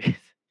Furious series.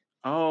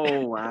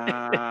 Oh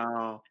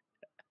wow.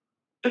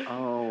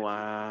 Oh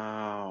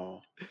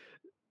wow.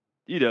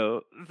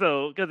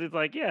 So because it's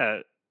like,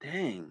 yeah,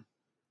 Dang.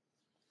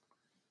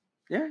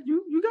 Yeah,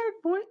 you got a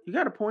point. You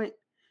got a point.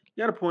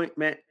 You got a point,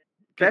 man.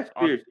 because That's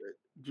fierce.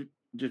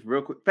 just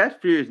real quick, Fast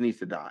and Furious needs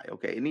to die.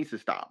 Okay, it needs to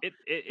stop.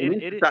 It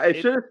needs to It stop. It it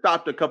should have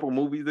stopped a couple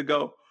movies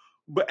ago,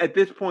 but at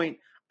this point,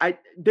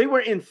 they were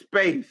in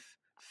space.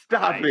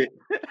 Stop I it.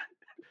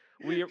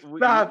 we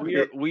Stop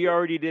it. we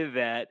already did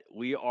that.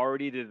 We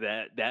already did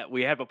that. That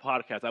we have a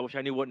podcast. I wish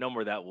I knew what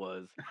number that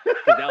was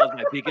because that was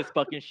my biggest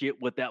fucking shit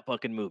with that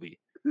fucking movie.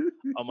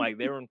 I'm like,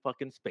 they're in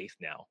fucking space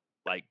now.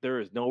 Like there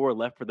is nowhere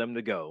left for them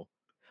to go.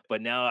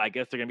 But now I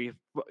guess they're gonna be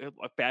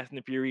Fast and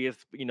the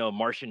Furious,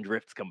 Martian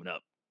drifts coming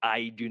up.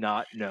 I do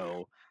not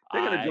know.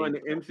 They're gonna I join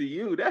the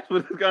MCU. That's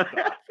what's gonna uh,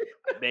 happen.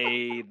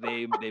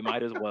 they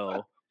might as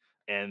well.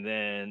 And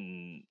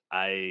then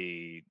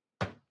I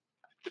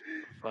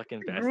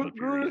fucking Fast and the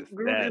Furious.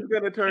 That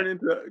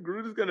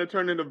Groot is gonna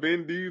turn into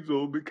Vin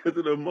Diesel because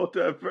of the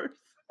multiverse.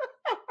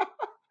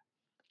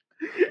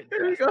 fucking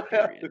It ain't Fast and gonna the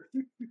Furious. happen.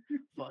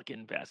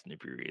 Fucking Fast and the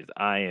Furious.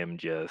 I am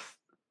just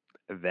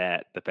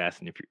the Fast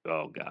and the Furious.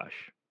 Oh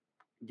gosh.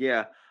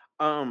 Yeah.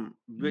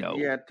 But No.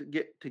 yeah,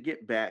 to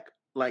get back,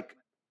 like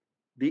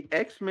the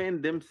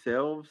X-Men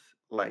themselves,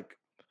 like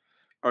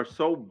are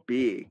so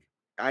big.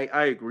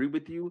 I agree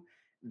with you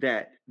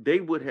that they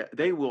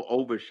will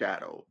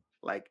overshadow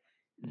like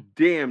Mm,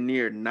 damn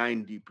near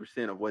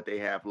 90% of what they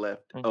have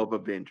left mm, of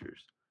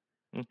Avengers.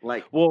 mm.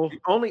 Like Well, the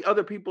only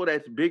other people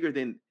that's bigger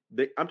than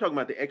I'm talking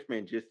about the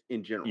X-Men just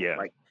in general. yeah.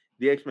 Like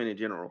the X-Men in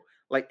general.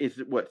 Like is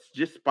what's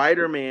just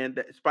Spider-Man,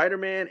 that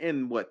Spider-Man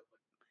and what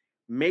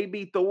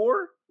maybe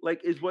Thor,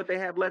 like is what they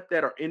have left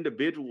that are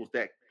individuals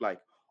that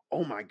like,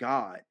 oh my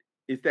god,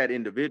 it's that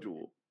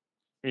individual.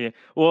 Yeah.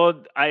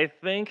 Well, I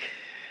think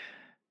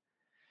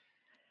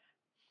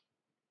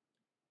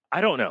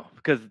I don't know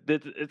because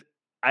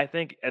I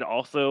think and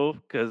also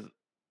because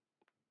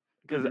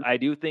Hmm. I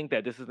do think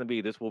that this is gonna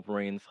be this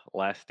Wolverine's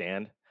last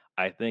stand.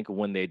 I think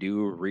when they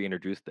do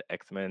reintroduce the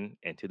X Men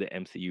into the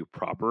MCU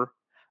proper,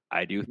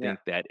 I do Yeah. think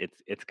that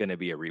it's gonna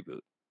be a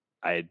reboot.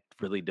 I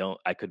really don't.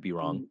 I could be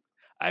wrong.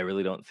 I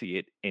really don't see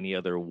it any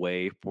other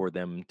way for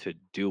them to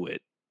do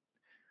it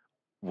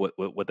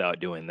without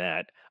doing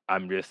that.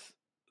 I'm just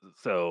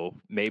so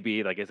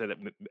maybe like I said,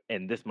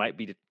 and this might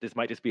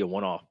just be a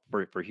one off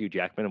for Hugh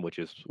Jackman, which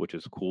is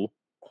cool.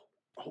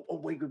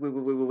 Wait, wait, wait,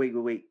 wait, wait, wait, wait,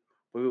 wait, wait,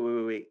 wait,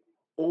 wait, wait.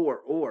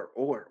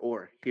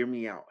 Or, hear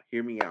me out,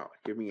 hear me out,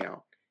 hear me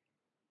out.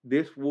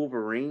 This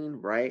Wolverine,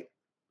 right?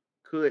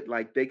 Could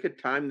like they could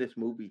time this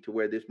movie to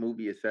where this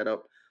movie is set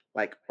up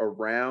like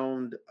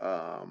around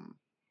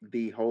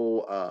the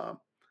whole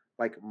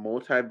like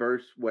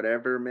multiverse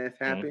whatever mess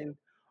Mhm, happened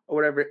or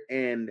whatever,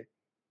 and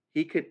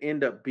he could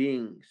end up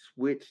being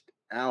switched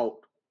out,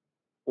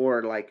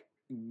 or like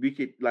we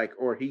could like,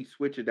 or he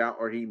switches out,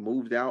 or he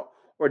moves out,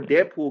 or mhm,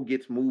 Deadpool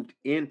gets moved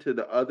into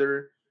the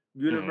other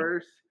mhm,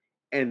 universe,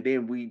 and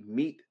then we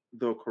meet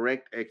the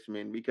correct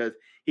X-Men because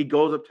he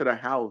goes up to the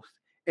house,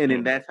 and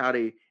then mhm. that's how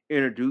they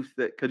introduce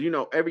that.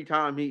 Because every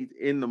time he's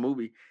in the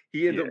movie,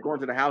 he ends Yeah. up going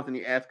to the house and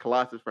he asks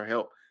Colossus for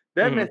help.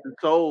 That Mhm. mess is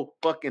so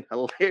fucking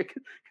hilarious.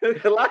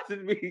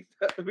 Colossus be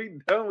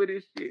done with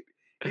his shit.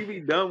 He be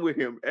done with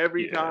him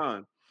every Yeah.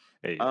 time.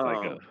 And he's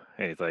like, Um,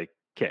 and he's like,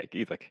 can't.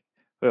 He's like,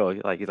 well,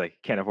 he's like,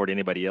 can't afford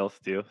anybody else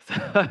too. So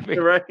I mean,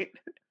 right.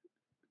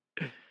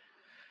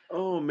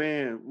 Oh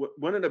man,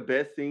 one of the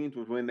best scenes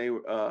was when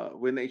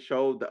they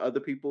showed the other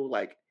people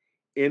like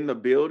in the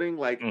building,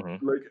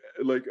 mhm,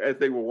 like as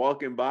they were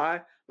walking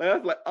by. Like I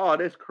was like, oh,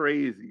 that's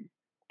crazy.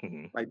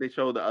 mhm. Like they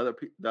showed the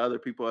other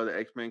people of the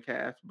X-Men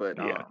cast, but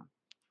Yeah.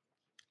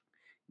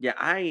 yeah,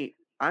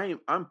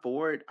 I'm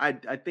for it. I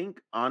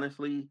think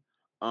honestly,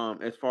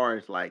 as far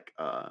as like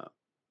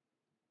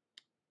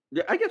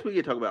yeah, I guess we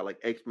could talk about like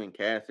X-Men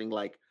casting.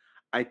 Like,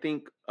 I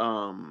think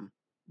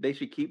they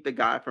should keep the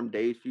guy from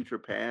Days Future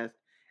Past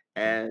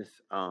Mhm.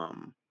 as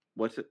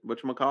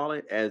call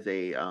it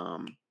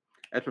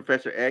as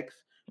Professor X,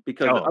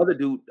 because the Oh, other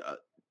dude,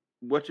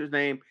 what's his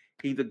name?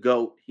 He's a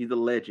goat. He's a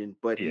legend,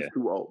 but he's yeah.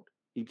 too old.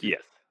 He just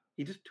Yes.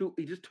 he's just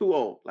too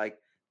old. Like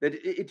that,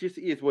 it just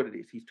is what it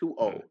is. He's too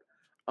Mhm, old.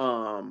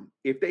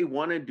 If they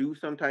want to do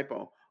some type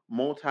of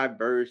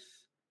multiverse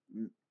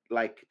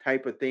like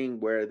type of thing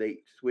where they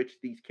switch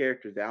these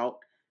characters out,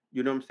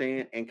 you know what I'm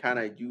saying, and kind mhm,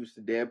 of use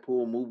the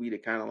Deadpool movie to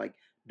kind of like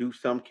do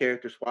some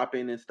character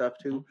swapping and stuff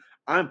mhm, too.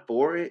 I'm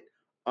for it.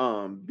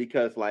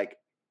 Because like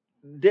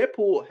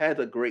Deadpool has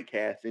a great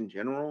cast in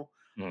general.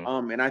 mhm,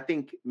 And I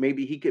think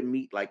maybe he could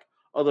meet like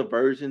other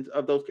versions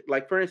of those.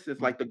 Like for instance,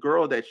 mhm, like the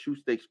girl that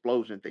shoots the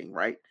explosion thing,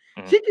 right?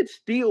 mhm. She could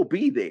still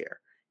be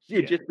there.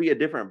 She'd Yeah. just be a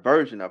different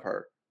version of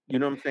her. You Yeah.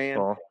 know what I'm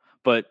saying? Well,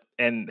 but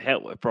and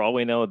hell, for all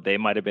we know, they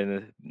might have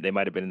been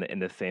in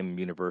the same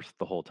universe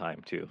the whole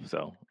time too.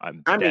 So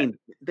I'm I that mean,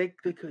 they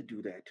could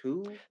do that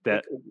too. They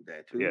that could do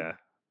that too. yeah.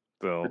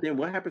 But So then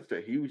what happens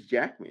to Hugh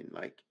Jackman?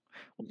 Like,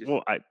 he just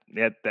well, I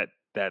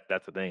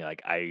that's the thing.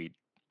 Like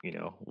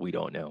we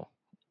don't know,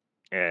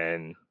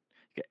 and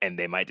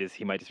they might just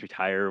he might just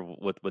retire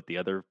with the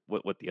other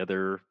with the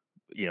other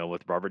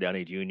with Robert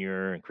Downey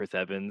Jr. and Chris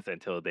Evans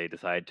until they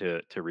decide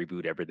to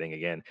reboot everything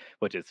again,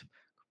 which is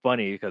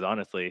funny because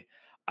honestly,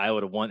 I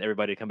would want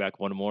everybody to come back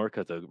one more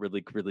because a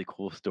really really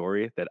cool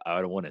story that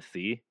I would want to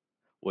see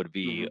would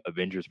be Mhm.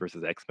 Avengers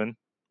versus X-Men,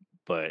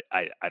 but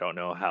I don't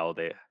know how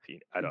they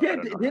I Yeah, don't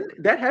know how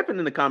didn't that happened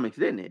in the comics,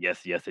 didn't it?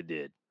 yes it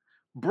did.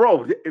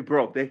 Bro,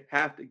 they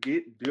have to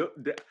get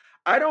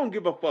I don't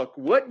give a fuck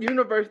what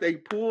universe they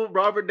pull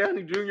Robert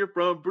Downey Jr.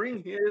 from.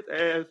 Bring his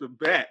ass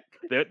back.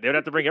 They'd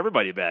have to bring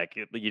everybody back,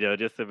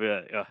 just to be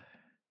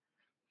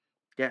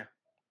Yeah,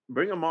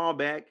 bring them all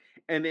back,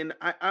 and then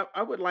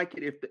I would like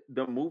it if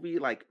the movie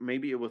like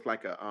maybe it was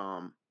like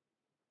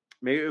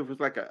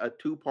a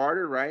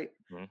two-parter, right?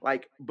 mhm,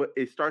 Like, but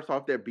it starts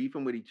off they're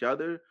beefing with each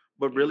other,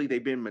 but mhm, really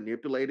they've been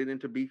manipulated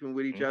into beefing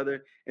with each mhm.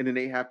 other, and then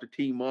they have to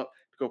team up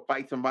to go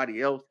fight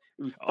somebody else.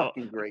 It was Oh,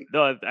 fucking great.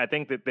 no, I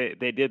think that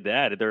they did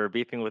that. They were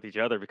beefing with each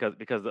other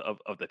because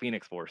of the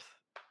Phoenix Force.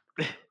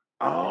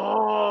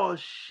 Oh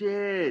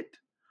shit.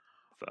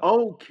 So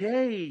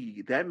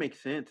Okay, that makes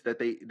sense. That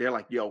they're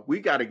like, yo, we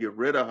got to get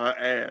rid of her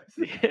ass.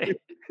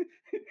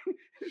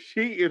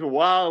 She is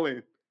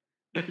wilding.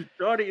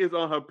 Shorty is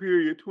on her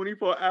period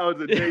 24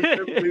 hours a day,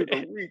 7 days a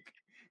week.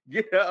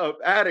 Get her up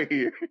out of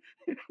here.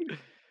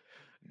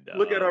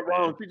 Look at no her man,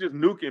 wrong. She's just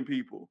nuking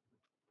people.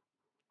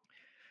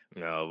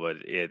 no, but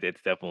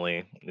it's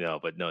definitely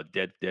but no,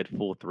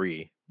 Deadpool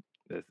 3.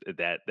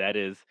 That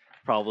is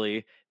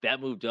probably that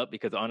moved up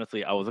because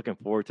honestly, I was looking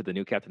forward to the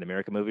new Captain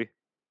America movie.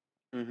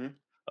 Hmm.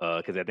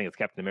 Because I think it's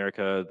Captain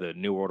America: The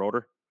New World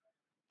Order.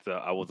 So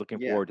I was looking Yeah.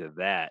 forward to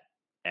that,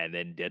 and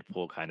then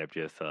Deadpool kind of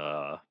just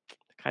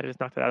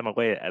knocked it out of my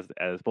way as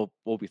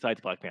well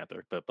besides Black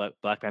Panther, but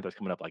Black Panther's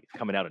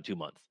coming out in 2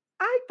 months.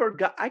 I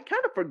forgot. I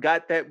kind of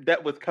forgot that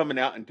that was coming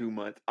out in 2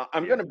 months.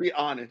 I'm Yeah, gonna be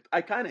honest.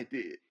 I kind of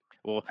did.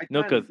 well, I no,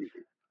 kind of because did.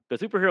 the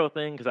superhero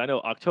thing, because I know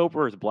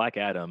October is Black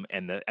Adam,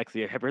 and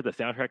actually, have you heard the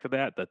soundtrack to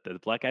that? The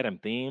Black Adam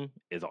theme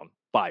is on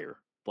fire.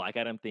 Black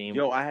Adam theme,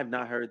 Yo, I have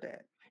not heard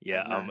that. I yeah.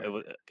 have not heard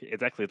that.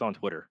 It's on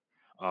Twitter.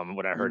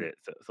 When I heard Mhm. it,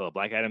 so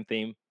Black Adam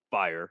theme,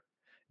 fire.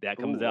 That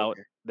comes Ooh, out.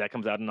 okay. That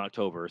comes out in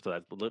October. So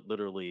that's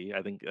literally,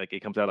 I think, like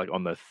it comes out like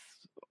on the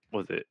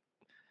was it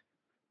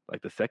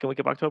like the second week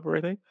of October?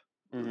 I think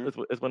Hmm. is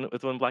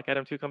when Black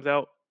Adam 2 comes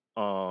out.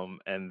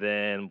 And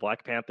then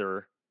Black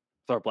Panther.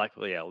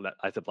 Sorry,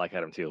 I said Black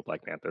Adam 2,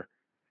 Black Panther.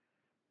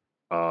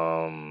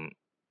 Um,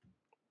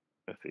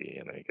 let's see,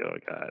 and there you go.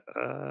 I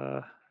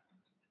got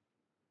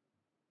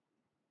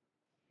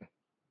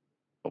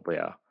but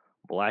yeah,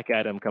 Black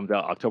Adam comes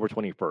out October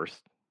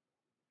 21st.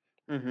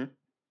 Hmm.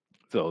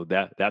 So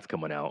that's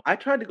coming out. I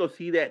tried to go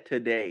see that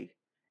today,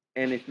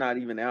 and it's not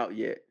even out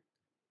yet.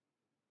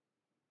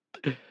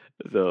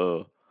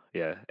 So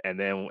yeah, and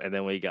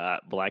then we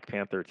got Black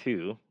Panther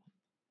 2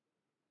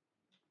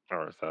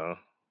 or so.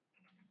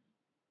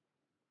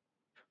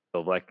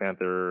 So Black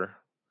Panther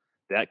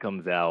that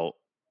comes out.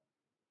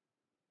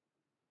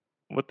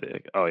 What the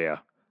heck? Oh yeah,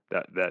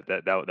 that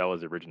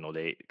was the original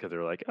date because they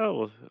were like,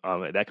 oh,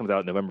 that comes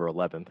out November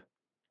 11th.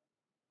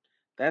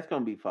 That's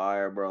gonna be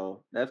fire,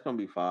 bro. That's gonna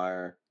be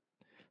fire.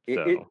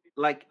 It So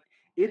like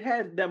it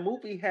has the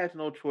movie has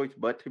no choice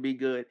but to be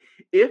good.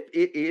 If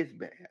it is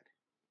bad,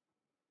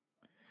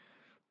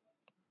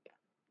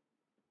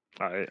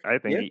 I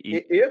think if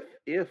he,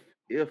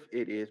 if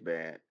it is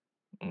bad,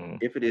 mm,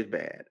 if it is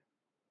bad,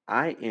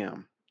 I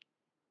am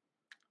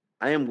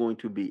I am going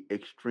to be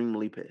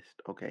extremely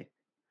pissed. Okay,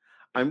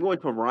 I'm going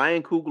to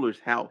Ryan Coogler's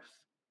house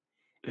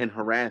and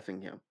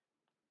harassing him.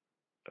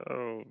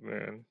 oh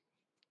man,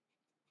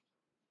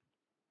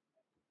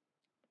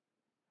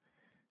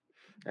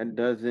 That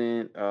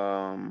doesn't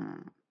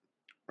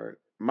or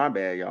my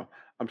bad, y'all.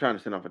 I'm trying to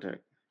send off a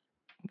text.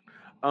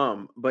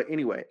 But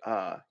anyway,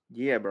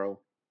 yeah, bro.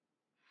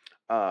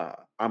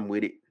 I'm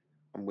with it.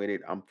 I'm with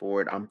it. I'm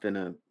for it. I'm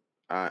finna.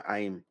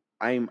 I'm.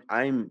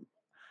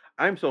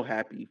 I'm so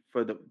happy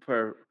for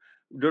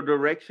the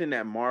direction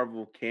that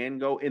Marvel can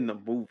go in the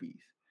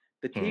movies.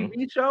 The mm,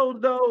 TV shows,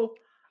 though,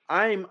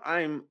 I'm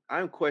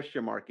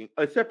question marking.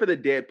 Except for the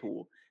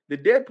Deadpool. The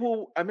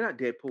Deadpool. I mean, not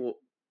Deadpool.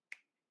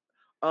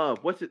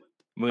 What's it?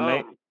 Moon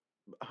Knight, Um,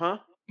 huh?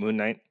 Moon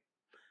Knight,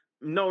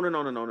 No, no,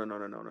 no, no, no, no, no,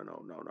 no, no, no,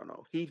 no, no, no,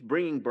 no. He's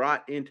bringing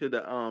Brat into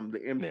the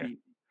yeah. MC.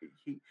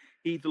 He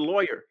he's the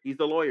lawyer. He's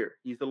the lawyer.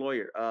 He's the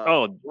lawyer.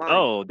 Blind.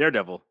 Oh,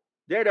 Daredevil.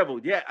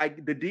 Daredevil. Yeah,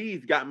 the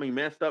D's got me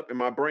messed up, and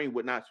my brain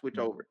would not switch Mm.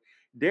 over.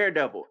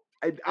 Daredevil.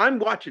 I'm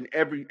watching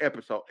every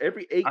episode,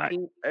 every I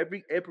 18,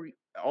 every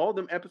all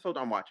them episodes.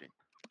 I'm watching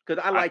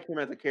because I I like him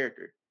as a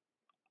character.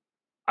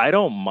 I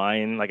don't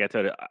mind, like I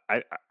said,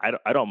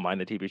 I don't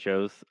mind the TV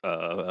shows,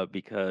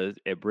 because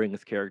it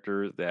brings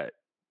characters that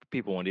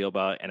people want to deal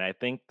about, and I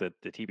think that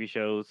the TV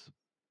shows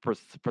for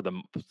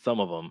some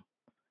of them,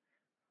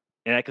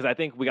 and because I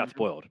think we got Hmm.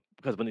 spoiled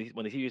because when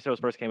the TV shows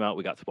first came out,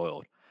 we got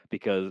spoiled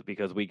because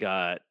we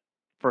got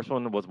first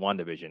one was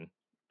WandaVision,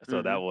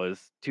 so that Hmm.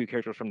 was two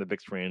characters from the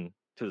big screen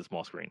to the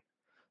small screen.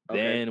 Okay,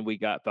 Then we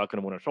got Falcon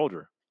and Winter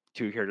Soldier,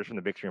 two characters from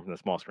the big screen from the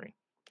small screen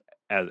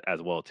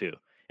as well too,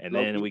 and then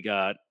Loki. we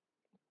got.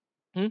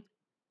 Hmm?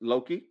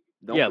 Loki.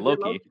 Don't Yeah, forget Loki.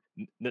 Loki.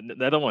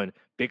 The other one,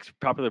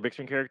 popular big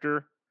screen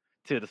character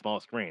to the small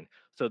screen.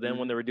 So then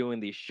when Hmm. they were doing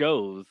these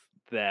shows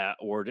that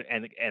were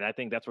and I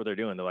think that's what they're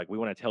doing. They're like, we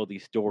want to tell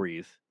these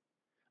stories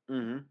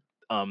Hmm.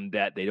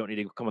 that they don't need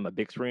to come on the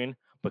big screen,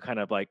 but kind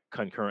of like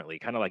concurrently,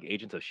 kind of like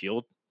Agents of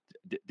Shield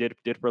did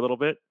for a little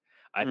bit.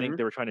 I think Mhm.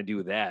 they were trying to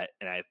do that,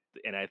 and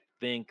I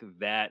think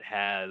that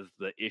has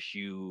the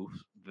issue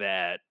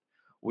that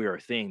we are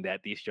seeing,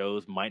 that these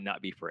shows might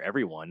not be for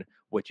everyone,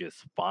 which is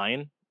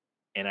fine.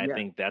 And I Yeah.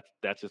 think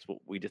that's just what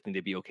we just need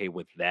to be okay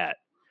with that.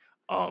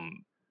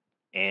 Um,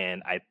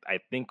 and I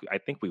think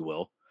we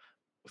will.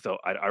 So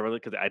I really,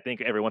 because I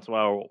think every once in a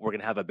while we're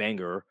gonna have a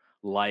banger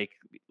like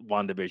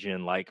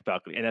WandaVision, like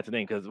Falcon, and that's the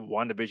thing, because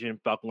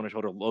WandaVision, Falcon Winter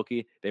Soldier,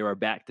 Loki, they were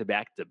back to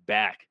back to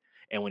back,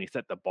 and when you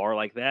set the bar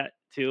like that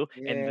too,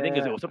 and the thing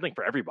is, it Yeah. was something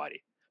for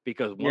everybody,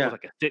 because one was Yeah.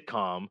 like a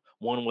sitcom,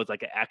 one was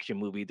like an action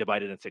movie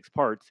divided in six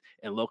parts,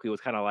 and Loki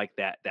was kind of like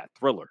that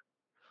thriller.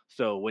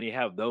 So when you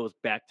have those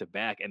back to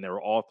back and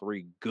they're all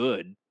three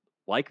good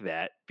like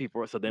that,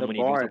 people. So then The when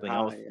you do bar is something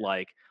else high. Yeah.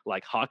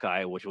 like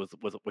Hawkeye, which was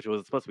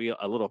supposed to be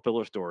a little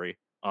filler story,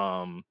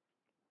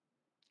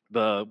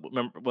 the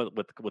remember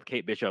with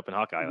Kate Bishop and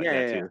Hawkeye like Yeah.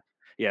 that Yeah. Yeah. too.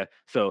 Yeah.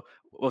 So it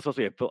was supposed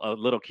to be a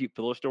little cute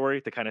filler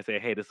story to kind of say,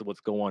 hey, this is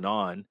what's going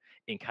on,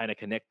 and kind of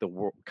connect the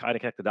world, kind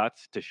of connect the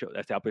dots to show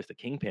establish the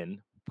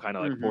Kingpin, kind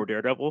of like for Mhm.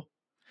 Daredevil.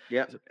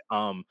 Yep.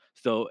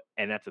 So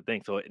and that's the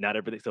thing. So not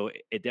everything. So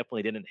it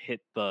definitely didn't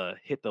hit the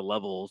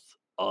levels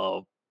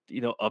of,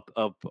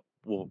 of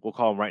we'll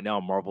call them right now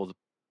Marvel's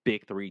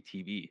big three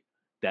TV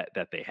that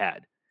they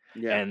had,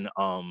 Yeah. and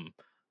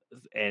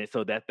and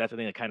so that's the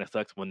thing that kind of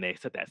sucks when they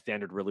set that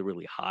standard really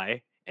really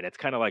high, and it's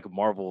kind of like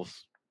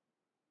Marvel's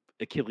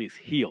Achilles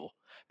heel,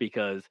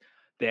 because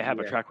they have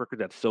a Yeah. track record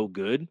that's so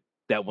good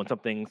that when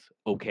something's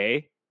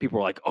okay, people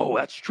are like, "Oh,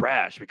 that's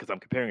trash," because I'm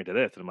comparing it to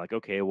this, and I'm like,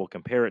 "Okay, well,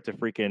 compare it to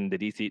freaking the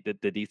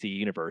DC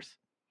universe."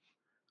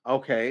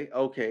 Okay.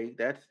 Okay.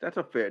 That's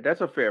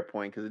a fair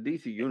point because the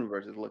DC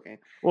universe is looking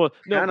Well,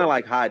 no, kind of but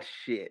like hot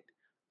shit.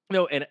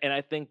 no, and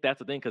I think that's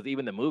the thing, because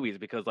even the movies,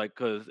 because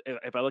because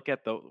if I look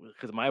at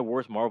because my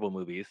worst Marvel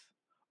movies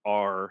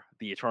are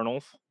the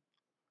Eternals,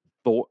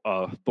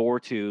 Thor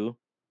 2,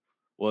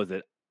 was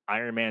it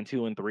Iron Man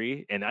 2 and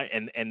 3, and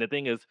the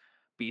thing is,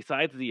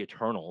 besides the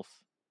Eternals,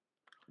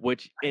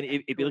 which, and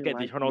I if you look actually at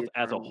the like the Eternals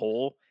as a Eternals.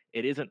 whole,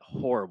 it isn't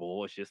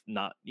horrible. It's just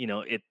not,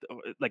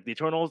 like the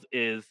Eternals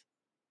is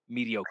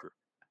mediocre.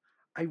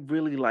 I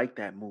really like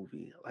that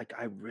movie. Like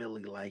I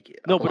really like it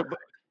a No, lot. but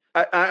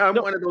I'm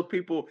no, one of those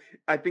people.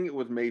 I think it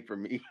was made for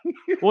me.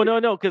 well,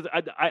 no, because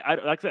like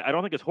I said, I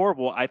don't think it's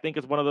horrible. I think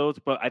it's one of those,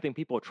 but I think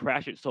people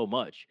trash it so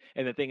much.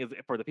 And the thing is,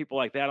 for the people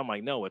like that, I'm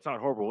like, no, it's not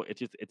horrible. It's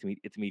just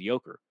it's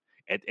mediocre.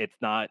 It's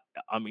not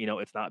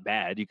it's not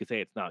bad. You could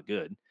say it's not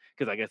good,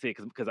 because like I say,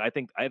 because I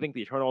think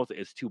the Eternals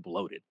is too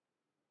bloated.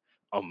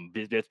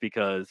 Just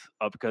because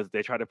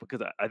they try to,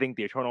 because I think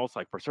the Eternals,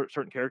 like for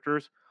certain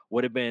characters,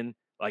 would have been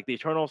like the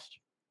Eternals.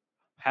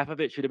 Half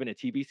of it should have been a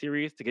TV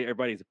series to get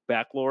everybody's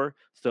back lore,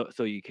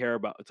 so you care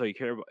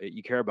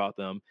about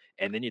them,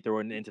 and then you throw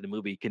it into the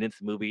movie, condense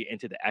the movie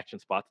into the action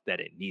spots that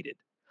it needed.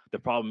 The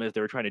problem is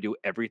they were trying to do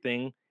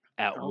everything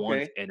at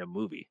once Okay. in a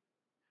movie,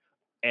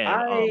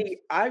 and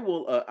I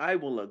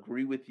will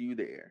agree with you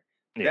there.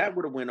 yeah. That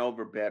would have went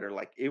over better.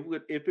 Like it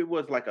would if it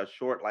was like a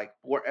short, like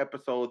 4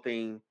 episode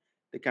thing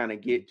to kind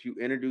of Mm, get you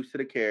introduced to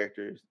the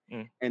characters,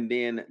 mm. and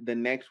then the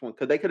next one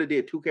because they could have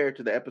did 2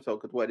 characters the episode.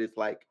 Because what it's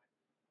like,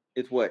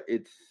 it's what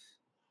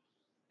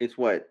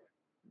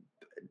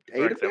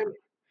Or 8 of except them.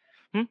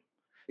 hmm?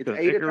 It's Because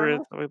 8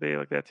 Icarus, Eternals. like they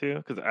like that too.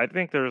 Because I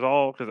think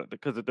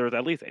because there's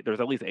at least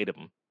eight of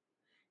them.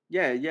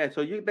 Yeah, yeah.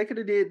 So they could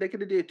have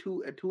did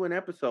two an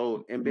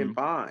episode and been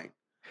fine.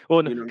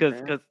 Well, You know what I'm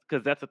saying?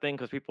 because that's the thing,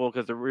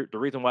 because the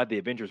reason why the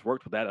Avengers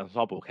worked with that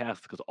ensemble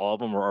cast, because all of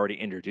them were already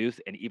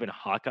introduced, and even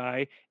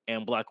Hawkeye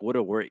and Black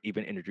Widow were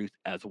even introduced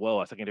as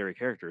well as secondary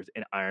characters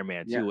in Iron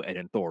Man Yeah, 2 and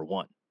in Thor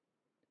 1.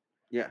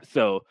 yeah.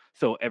 So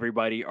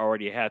everybody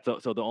already had, so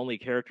the only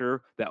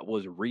character that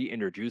was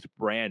reintroduced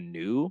brand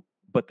new,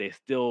 but they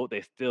still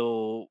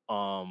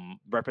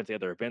reference the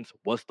other events,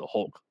 was the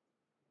Hulk.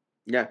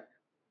 Yeah,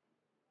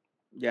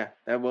 yeah,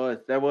 that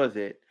was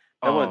it.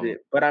 That was Um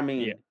it. But I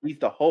yeah. mean, he's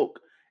the Hulk.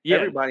 Yeah,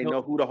 Everybody no,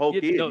 know who the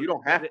yeah, Hulk is. no, You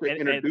don't have to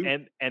introduce.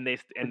 and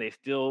they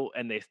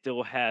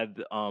still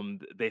had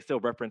they still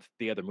referenced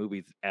the other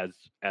movies as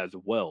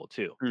well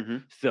too.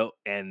 Hmm. So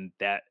and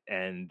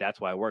that's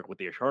why I work with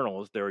the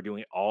Eternals. They were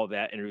doing all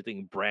that,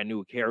 introducing brand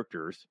new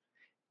characters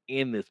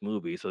in this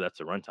movie, so that's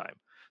the runtime.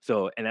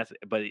 So and that's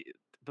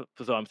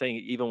so I'm saying,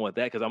 even with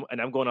that, because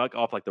I'm going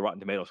off like the Rotten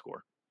Tomato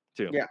score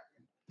too. Yeah.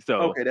 So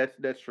Okay,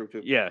 that's true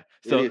too. yeah,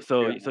 It is.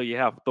 Yeah. so you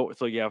have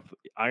you have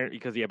Iron,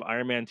 because you have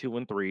Iron Man 2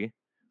 and 3,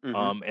 Hmm.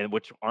 and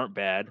which aren't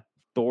bad.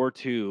 Thor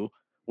 2,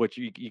 which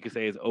you could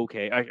say is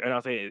okay. And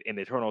I'll say, and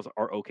the Eternals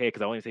are okay,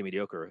 because I only say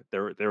mediocre.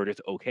 They're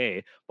just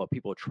okay, but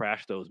people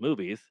trash those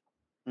movies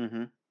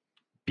Hmm.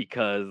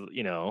 because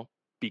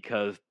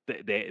because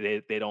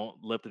they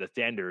don't live to the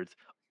standards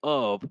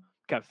of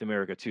Captain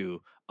America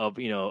 2, of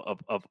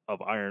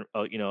of Iron,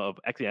 of,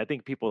 actually, I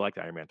think people like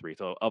Iron Man 3,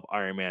 so of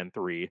Iron Man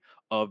 3,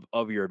 of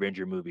your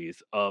Avenger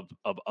movies, of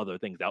other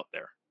things out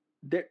there.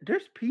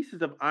 There's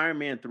pieces of Iron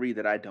Man 3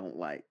 that I don't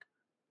like.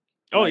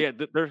 Oh Like yeah,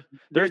 there's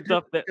they're just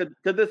stuff that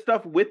because the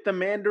stuff with the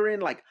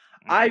Mandarin, like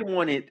I mhm.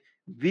 wanted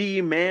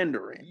the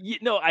Mandarin.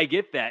 No, I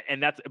get that,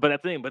 and that's the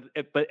thing. But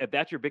if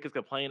that's your biggest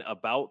complaint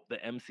about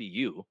the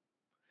MCU,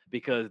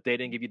 because they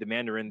didn't give you the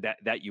Mandarin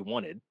that you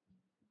wanted,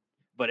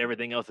 but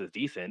everything else is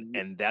decent,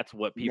 and that's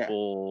what Yeah,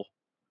 people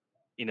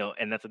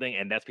and that's the thing,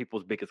 and that's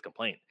people's biggest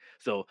complaint.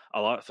 So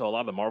a lot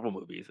of the Marvel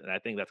movies, and I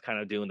think that's kind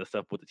of doing the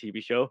stuff with the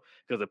TV show,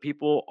 because the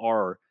people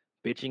are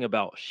bitching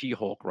about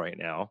She-Hulk right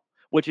now,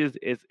 which is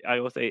I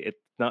will say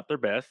it's not their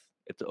best.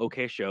 It's an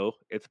okay show.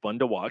 It's fun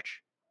to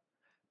watch.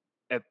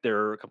 If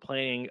they're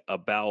complaining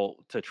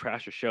about to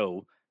trash a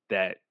show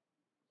that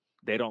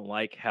they don't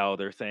like how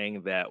they're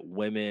saying that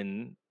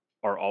women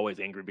are always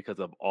angry because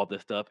of all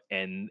this stuff,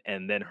 and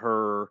then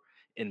her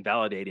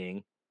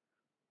invalidating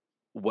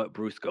what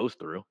Bruce goes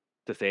through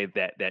to say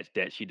that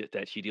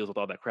she deals with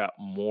all that crap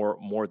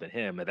more than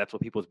him, and that's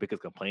what people's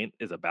biggest complaint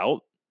is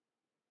about.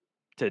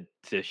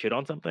 To shit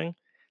on something,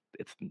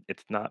 it's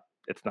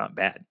not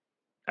bad.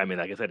 I mean,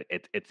 like I said,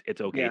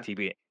 it's okay yeah,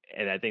 TV,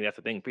 and I think that's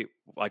the thing.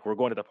 Like we're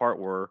going to the part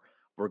where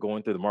we're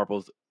going through the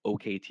Marvel's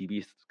okay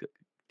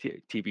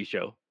TV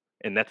show,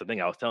 and that's the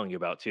thing I was telling you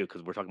about too,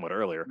 because we're talking about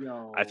earlier.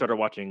 I started yo,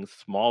 watching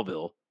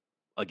Smallville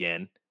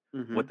again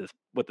hmm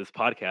with this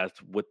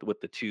podcast with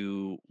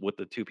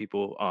the two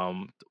people.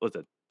 Was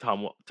it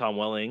Tom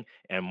Welling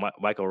and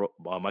Michael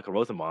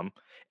Rosenbaum,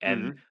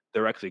 and hmm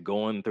they're actually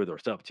going through their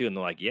stuff too, and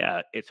they're like,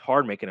 yeah, it's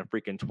hard making a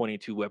freaking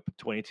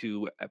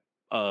 22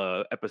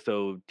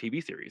 episode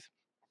TV series,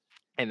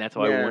 and that's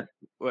why yeah.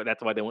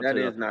 that's why they went That to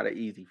is not an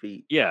easy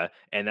feat, yeah,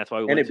 and that's why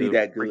we and went it be to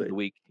that Freak of the good.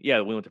 Week.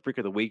 Yeah, we went to Freak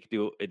of the Week,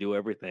 do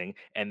everything,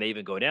 and they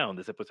even go down.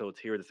 This episode's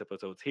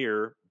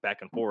here,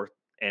 back and forth,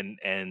 and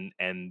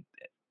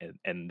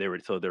they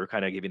were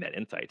kind of giving that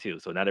insight too.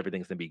 So not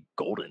everything's gonna be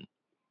golden.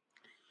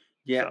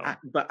 Yeah, So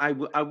but I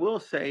will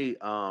say,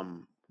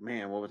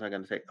 man, what was I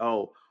going to say?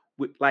 Oh,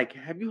 like,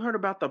 have you heard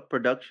about the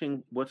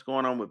production? What's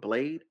going on with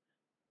Blade?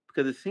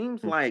 Because it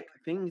seems mm, like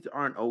things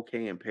aren't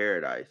okay in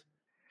Paradise.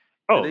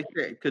 Because oh,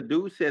 they said,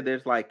 Kadu said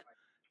there's like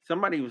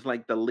somebody was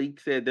like the leak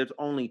said there's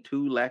only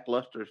two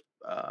lackluster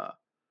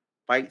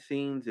fight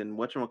scenes, and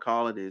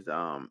whatchamacallit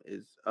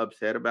is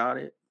upset about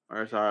it,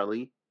 or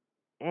sorry,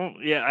 well,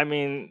 yeah. I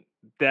mean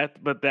that's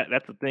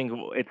the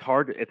thing. It's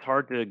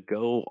hard to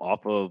go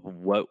off of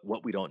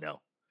what we don't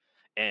know,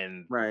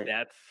 and right?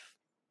 that's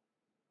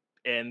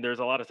and there's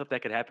a lot of stuff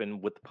that could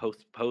happen with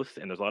post,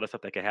 and there's a lot of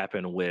stuff that could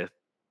happen with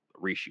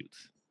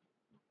reshoots,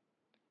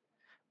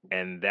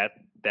 and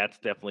that's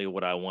definitely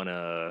what I want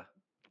to.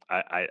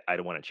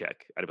 I'd want to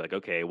check. I'd be like,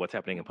 okay, what's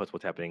happening in post,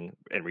 what's happening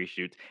in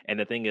reshoots, and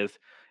the thing is,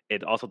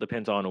 it also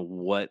depends on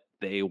what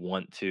they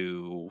want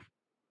to,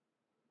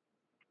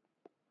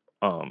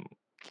 um,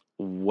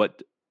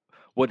 what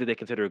what do they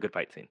consider a good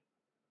fight scene?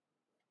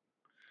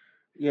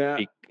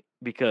 Yeah, Be-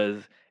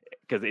 because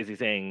is he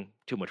saying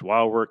too much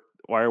wire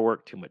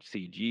work, too much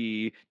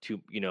CG,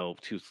 too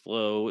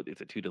slow?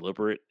 Is it too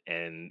deliberate?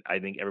 And I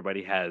think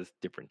everybody has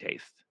different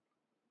tastes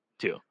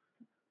too.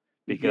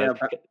 Because yeah,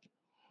 but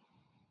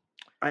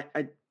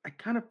I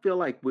kind of feel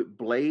like with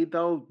Blade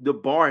though, the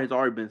bar has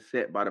already been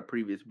set by the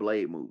previous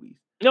Blade movies.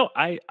 no,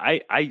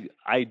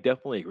 I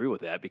definitely agree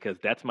with that, because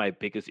that's my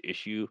biggest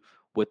issue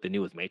with the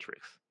newest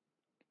Matrix.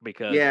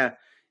 Because Yeah,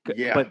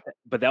 yeah.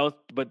 but that was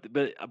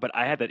but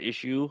I had that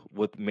issue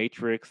with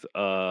Matrix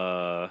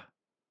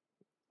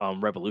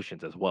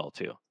Revolutions as well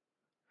too.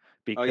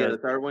 Oh yeah, Because the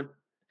third one.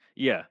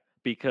 yeah,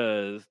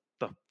 because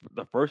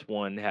the first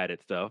one had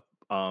its stuff,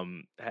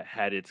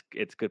 had its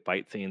good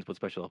fight scenes with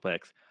special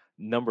effects.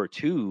 Number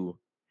 2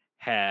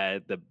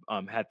 had the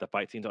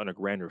fight scenes on a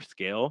grander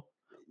scale,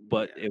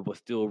 but Yeah, it was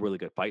still really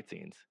good fight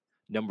scenes.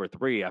 Number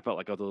 3, I felt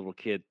like I was a little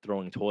kid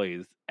throwing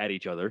toys at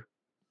each other,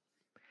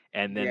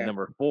 and then yeah,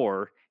 number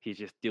 4, he's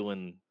just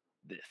doing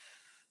this.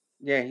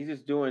 yeah. He's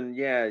just doing.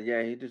 Yeah,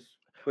 yeah. He's just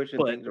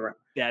pushing But things around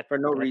that for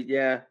no that's reason.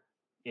 Yeah,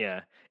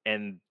 yeah,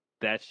 and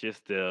that's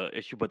just the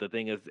issue. But the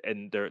thing is,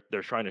 and they're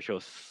trying to show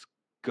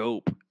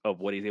scope of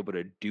what he's able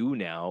to do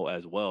now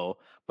as well.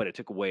 But it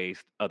took away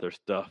other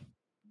stuff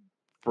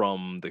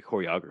from the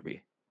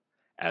choreography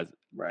as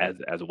right.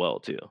 as well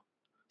too.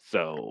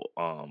 So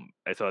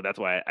and so that's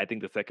why I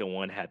think the second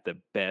one had the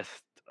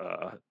best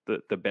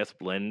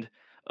blend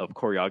of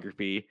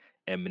choreography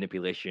and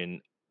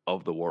manipulation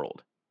of the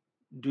world.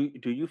 Do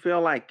you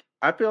feel like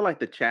I feel like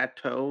the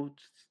Chateau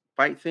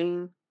fight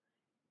scene?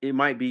 It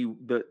might be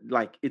the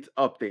like it's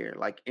up there,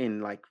 like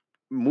in like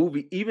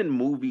even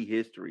movie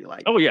history,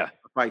 like Oh yeah,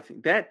 a fight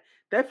scene. That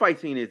fight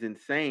scene is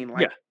insane.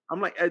 yeah, Like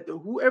I'm like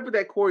whoever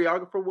that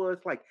choreographer was,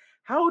 like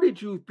how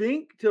did you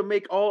think to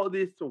make all of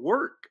this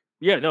work?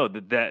 yeah. No,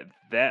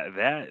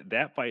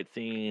 that fight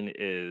scene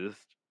is,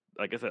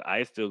 like I said,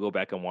 I still go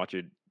back and watch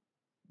it,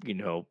 you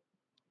know,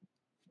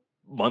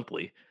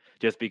 monthly,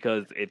 just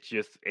because it's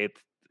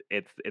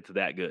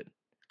that good.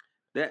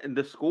 That and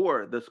the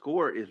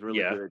score is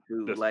really Yeah, good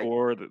too. the Like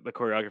score, the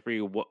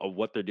choreography, of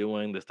what they're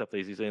doing, the stuff they're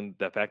using,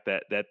 the fact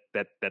that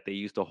they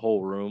used the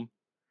whole room,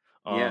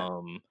 yeah,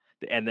 um,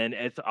 and then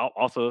it's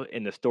also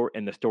in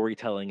the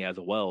storytelling as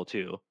well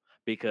too,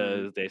 Mhm.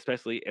 because they,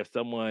 especially if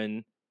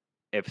someone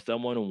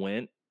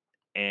went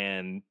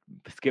and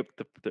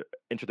skipped the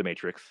Enter the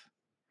Matrix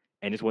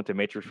and just went to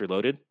Matrix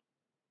Reloaded,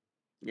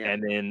 Yeah.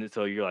 and then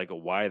so you're like,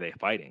 why are they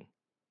fighting?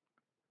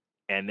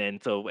 And then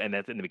and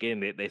that's in the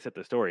beginning they set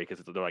the story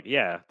because they're like,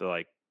 yeah, they're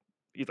like,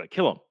 he's like,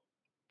 kill him.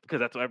 Because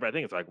that's what everybody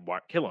thinks, like, why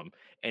kill him?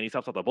 And he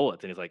stops all the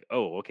bullets and he's like,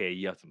 oh, okay,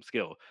 you have some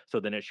skill. So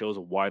then it shows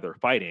why they're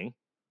fighting.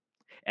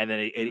 And then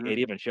it Mhm.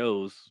 even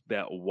shows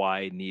that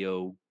why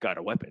Neo got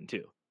a weapon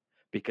too.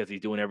 Because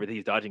he's doing everything,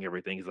 he's dodging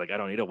everything. He's like, I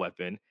don't need a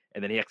weapon.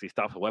 And then he actually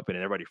stops a weapon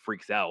and everybody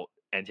freaks out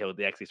until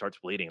they actually starts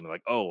bleeding. And they're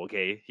like, oh,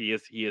 okay, he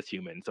is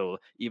human. So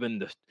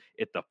even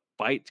if the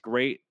fight's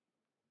great,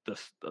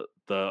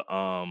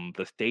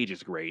 the stage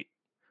is great,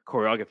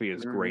 choreography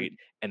is great, Mhm.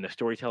 and the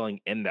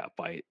storytelling in that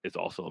fight is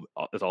also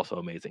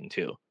amazing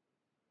too.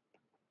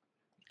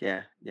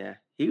 Yeah, yeah.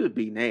 He was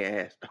beating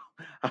their ass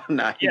though. I'm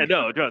not Yeah, even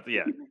no, trust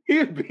yeah. he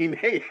was beating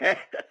their ass.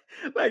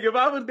 Like if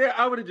I was there,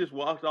 I would have just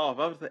walked off.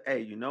 I was like,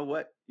 hey, you know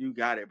what? You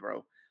got it,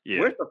 bro. Yeah.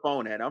 Where's the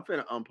phone at? I'm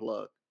finna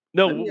unplug.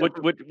 No, Let me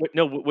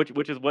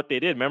which is what they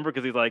did, remember?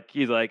 Because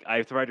he's like,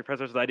 "I survived your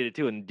pressure, I did it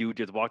too," and dude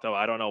just walked out.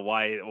 I don't know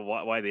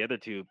why the other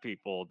 2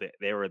 people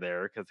they were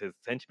there because his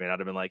henchmen. I'd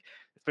have been like,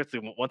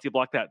 especially once he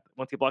blocked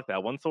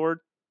that one sword,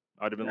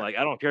 I'd have been yeah, like,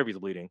 "I don't care if he's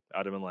bleeding."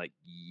 I'd have been like,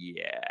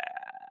 "Yeah."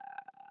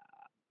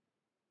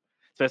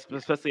 yeah.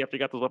 Especially after he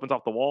got those weapons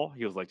off the wall,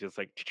 he was like, just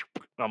like,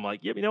 I'm like,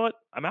 "Yeah, you know what?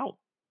 I'm out.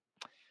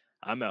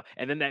 I'm out."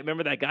 And then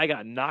remember that guy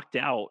got knocked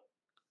out,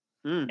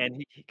 Mm,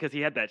 and because he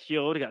had that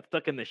shield, he got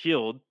stuck in the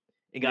shield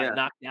and got yeah.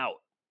 knocked out.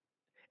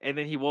 And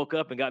then he woke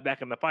up and got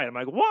back in the fight. I'm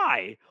like,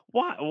 "Why?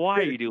 Why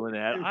are you doing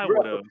that? I Bro,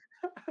 would've."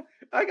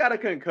 I got a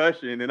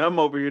concussion and I'm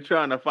over here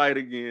trying to fight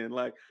again.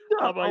 Like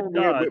I'm Oh my over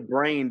here with god.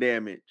 brain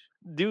damage.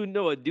 Dude,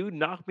 no, a dude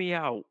knocked me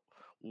out.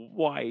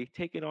 Why?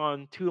 Taking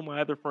on 2 of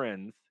my other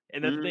friends.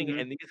 And that's the thing, Mhm.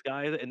 and these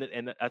guys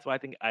and that's why I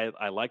think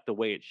I like the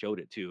way it showed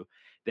it too,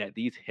 that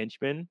these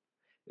henchmen,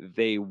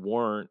 they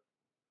weren't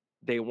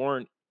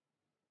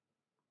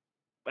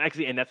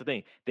actually, and that's the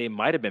thing, they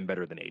might have been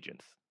better than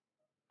agents.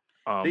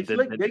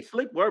 Than They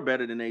slick were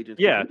better than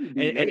agents because yeah, he was and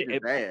beating and agents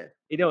it ass.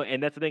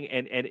 and that's the thing,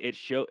 and it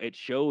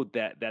showed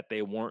that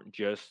they weren't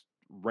just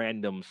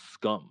random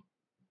scum,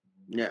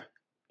 Yeah.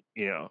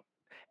 you know?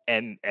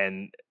 And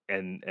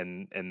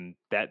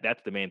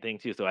that's the main thing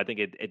too. So I think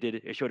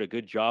it showed a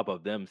good job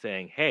of them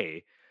saying,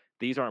 "Hey,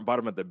 these aren't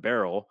bottom of the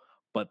barrel,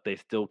 but they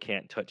still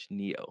can't touch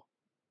Neo."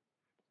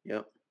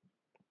 Yep.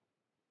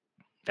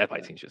 That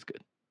fight Yeah. scene's just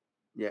good.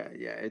 Yeah,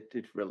 yeah,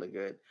 it's really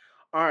good.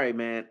 All right,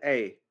 man.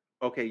 Hey,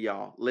 okay,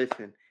 y'all.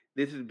 Listen,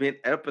 this has been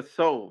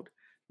episode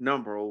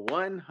number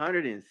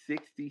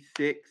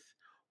 166.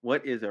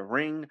 What is a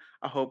ring?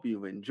 I hope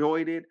you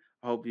enjoyed it.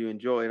 I hope you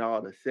enjoyed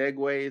all the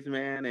segues,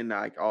 man, and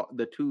like all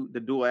the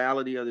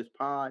duality of this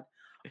pod.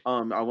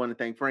 I want to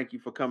thank Frankie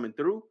for coming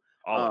through.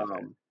 Always,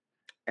 man. Um,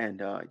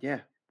 and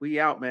yeah, we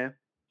out, man.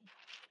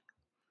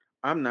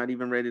 I'm not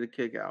even ready to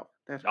kick out.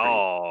 That's crazy.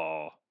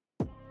 Oh.